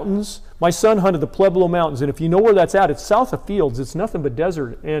Pueblo Mountains. My son hunted the Pueblo Mountains, and if you know where that's at, it's south of Fields. It's nothing but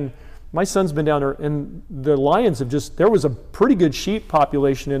desert. And my son's been down there, and the lions there was a pretty good sheep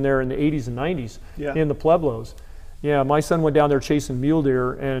population in there in the 80s and 90s in the Pueblos. Yeah, my son went down there chasing mule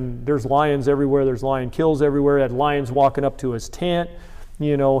deer, and there's lions everywhere. There's lion kills everywhere. Had lions walking up to his tent.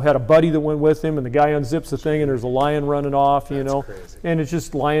 Had a buddy that went with him, and the guy unzips the thing, and there's a lion running off. Crazy. And it's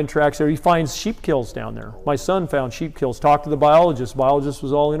just lion tracks there. He finds sheep kills down there. My son found sheep kills. Talked to the biologist. Biologist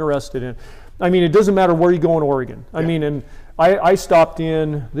was all interested in. I mean, it doesn't matter where you go in Oregon. I mean, and I stopped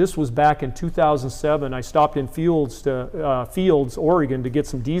in. This was back in 2007. I stopped in Fields, Oregon, to get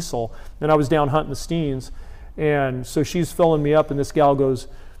some diesel, and I was down hunting the Steens. And so she's filling me up, and this gal goes,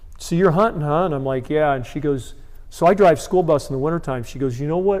 "So you're hunting, huh?" And I'm like, "Yeah." And she goes, "So I drive school bus in the wintertime." She goes, "You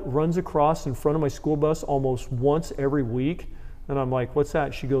know what runs across in front of my school bus almost once every week?" And I'm like, "What's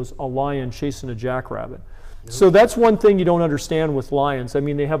that?" She goes, "A lion chasing a jackrabbit." So that's one thing you don't understand with lions. I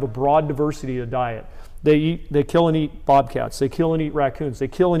mean, they have a broad diversity of diet. They kill and eat bobcats. They kill and eat raccoons. They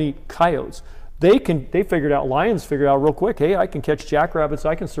kill and eat coyotes. Lions figured out real quick, hey, I can catch jackrabbits,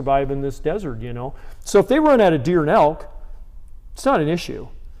 I can survive in this desert, So if they run out of deer and elk, it's not an issue.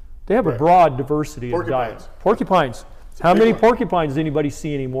 They have a broad diversity of diets. Porcupines. How many porcupines does anybody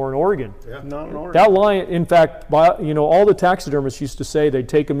see anymore in Oregon? Yeah. Not in Oregon. That lion, in fact, all the taxidermists used to say they'd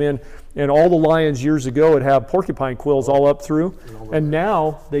take them in, and all the lions years ago would have porcupine quills all up through, and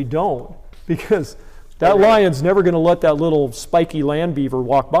now they don't, because That lion's never going to let that little spiky land beaver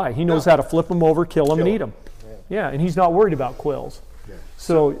walk by. He knows how to flip them over, kill them, and eat them. Yeah, and he's not worried about quails. Yeah.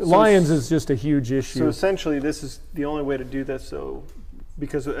 So lions is just a huge issue. So essentially, this is the only way to do this. So,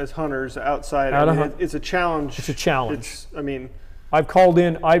 because as hunters outside, it's a challenge. It's a challenge. I've called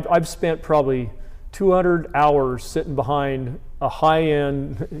in. I've spent probably 200 hours sitting behind a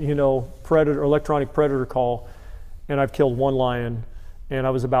high-end, predator, electronic predator call, and I've killed one lion, and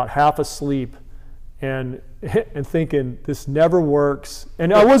I was about half asleep, and thinking this never works.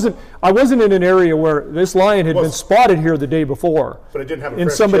 And I wasn't in an area where this lion had been spotted here the day before. But it didn't have a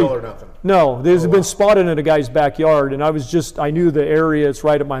fresh kill or nothing. No, this had been spotted in a guy's backyard, and I knew the area. It's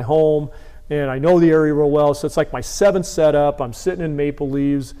right at my home, and I know the area real well. So it's like my 7th setup. I'm sitting in maple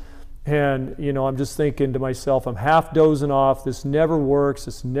leaves. And, I'm just thinking to myself, I'm half dozing off. This never works.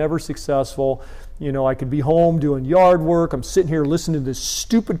 It's never successful. I could be home doing yard work. I'm sitting here listening to this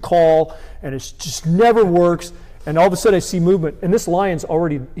stupid call, and it just never works. And all of a sudden I see movement. And this lion's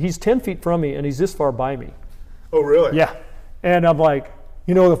he's 10 feet from me, and he's this far by me. Oh, really? Yeah. And I'm like,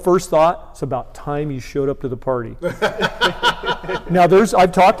 the first thought, it's about time you showed up to the party. Now,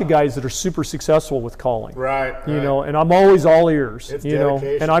 I've talked to guys that are super successful with calling. Right. And I'm always all ears. It's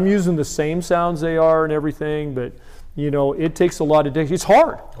dedication. And I'm using the same sounds they are and everything, but it takes a lot of dedication. It's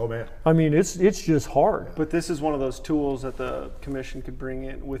hard. Oh man. It's just hard. But this is one of those tools that the commission could bring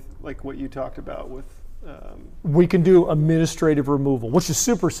in with, like what you talked about with. We can do administrative removal, which is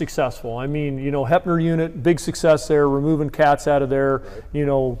super successful. Hepner unit, big success there, removing cats out of there,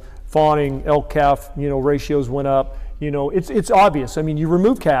 right. Fawning, elk calf, ratios went up. It's obvious. You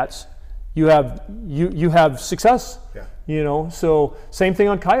remove cats, you have success. Yeah. So same thing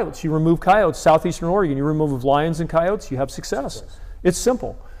on coyotes. You remove coyotes, southeastern Oregon, you remove lions and coyotes, you have success. It's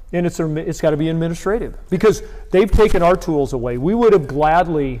simple. And it's got to be administrative because they've taken our tools away. We would have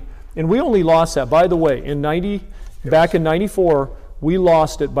gladly. And we only lost that, by the way, back in 94, we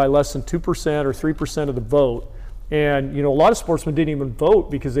lost it by less than 2% or 3% of the vote. And, a lot of sportsmen didn't even vote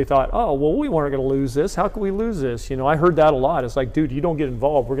because they thought, oh, well, we weren't going to lose this. How could we lose this? I heard that a lot. It's like, dude, you don't get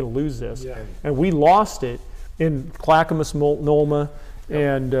involved, we're going to lose this. Yeah. And we lost it in Clackamas, Multnomah,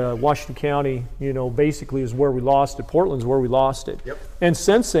 and Washington County, basically is where we lost it. Portland's where we lost it. Yep. And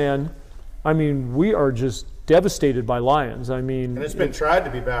since then, we are just devastated by lions. And it's been tried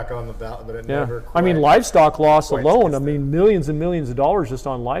to be back on the ballot, but it never quite. Livestock loss alone, millions and millions of dollars just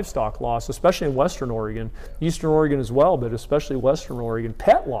on livestock loss, especially in Western Oregon, Eastern Oregon as well, but especially Western Oregon.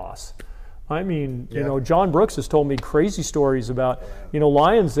 Pet loss. John Brooks has told me crazy stories about,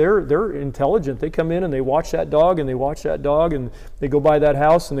 lions, they're intelligent. They come in and they watch that dog and they watch that dog and they go by that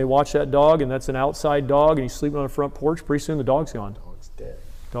house and they watch that dog and that's an outside dog and he's sleeping on the front porch. Pretty soon the dog's gone.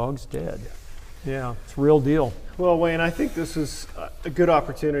 Dog's dead. Yeah, it's a real deal. Well, Wayne, I think this is a good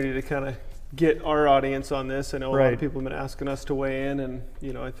opportunity to kind of get our audience on this. I know a lot of people have been asking us to weigh in, and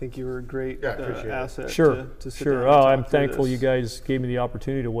I think you were a great asset. Sure, to sit sure. down and I'm thankful you guys gave me the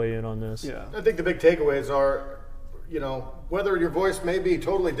opportunity to weigh in on this. Yeah, I think the big takeaways are, whether your voice may be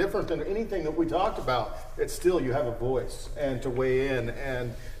totally different than anything that we talked about, it's still you have a voice and to weigh in,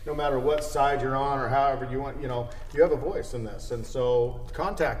 and no matter what side you're on or however you want, you have a voice in this, and so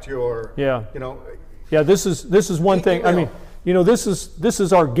contact your, Yeah, this is one thing. This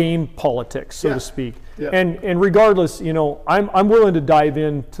is our game politics, so to speak. Yeah. And regardless, I'm willing to dive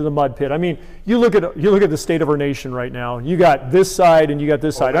into the mud pit. You look at the state of our nation right now. You got this side and you got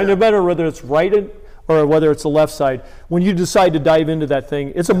this side. No matter whether it's right or whether it's the left side, when you decide to dive into that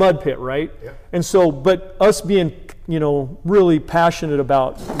thing, it's a mud pit, right? Yeah. And so, but us being really passionate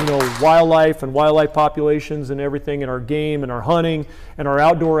about, wildlife and wildlife populations and everything, and our game and our hunting and our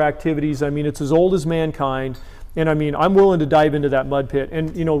outdoor activities. It's as old as mankind. And I'm willing to dive into that mud pit. And,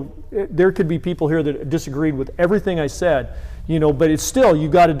 there could be people here that disagreed with everything I said, but it's still, you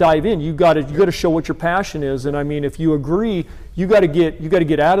got to dive in. You got to show what your passion is. And if you agree, you got to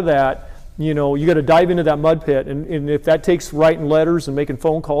get out of that. You got to dive into that mud pit. And if that takes writing letters and making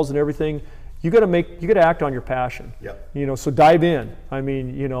phone calls and everything, you got to act on your passion. Yep. So dive in. I'm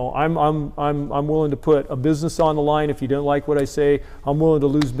willing to put a business on the line if you don't like what I say. I'm willing to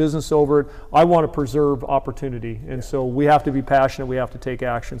lose business over it. I want to preserve opportunity, and so we have to be passionate. We have to take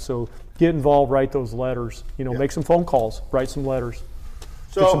action. So get involved. Write those letters. Make some phone calls. Write some letters.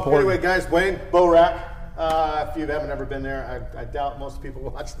 So anyway, guys, Wayne, Bow Rack. If you haven't ever been there, I doubt most people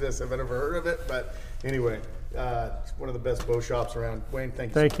watch this have ever heard of it. But anyway. It's one of the best bow shops around. Wayne,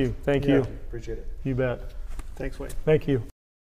 thank you. Thank you. Appreciate it. You bet. Thanks, Wayne. Thank you.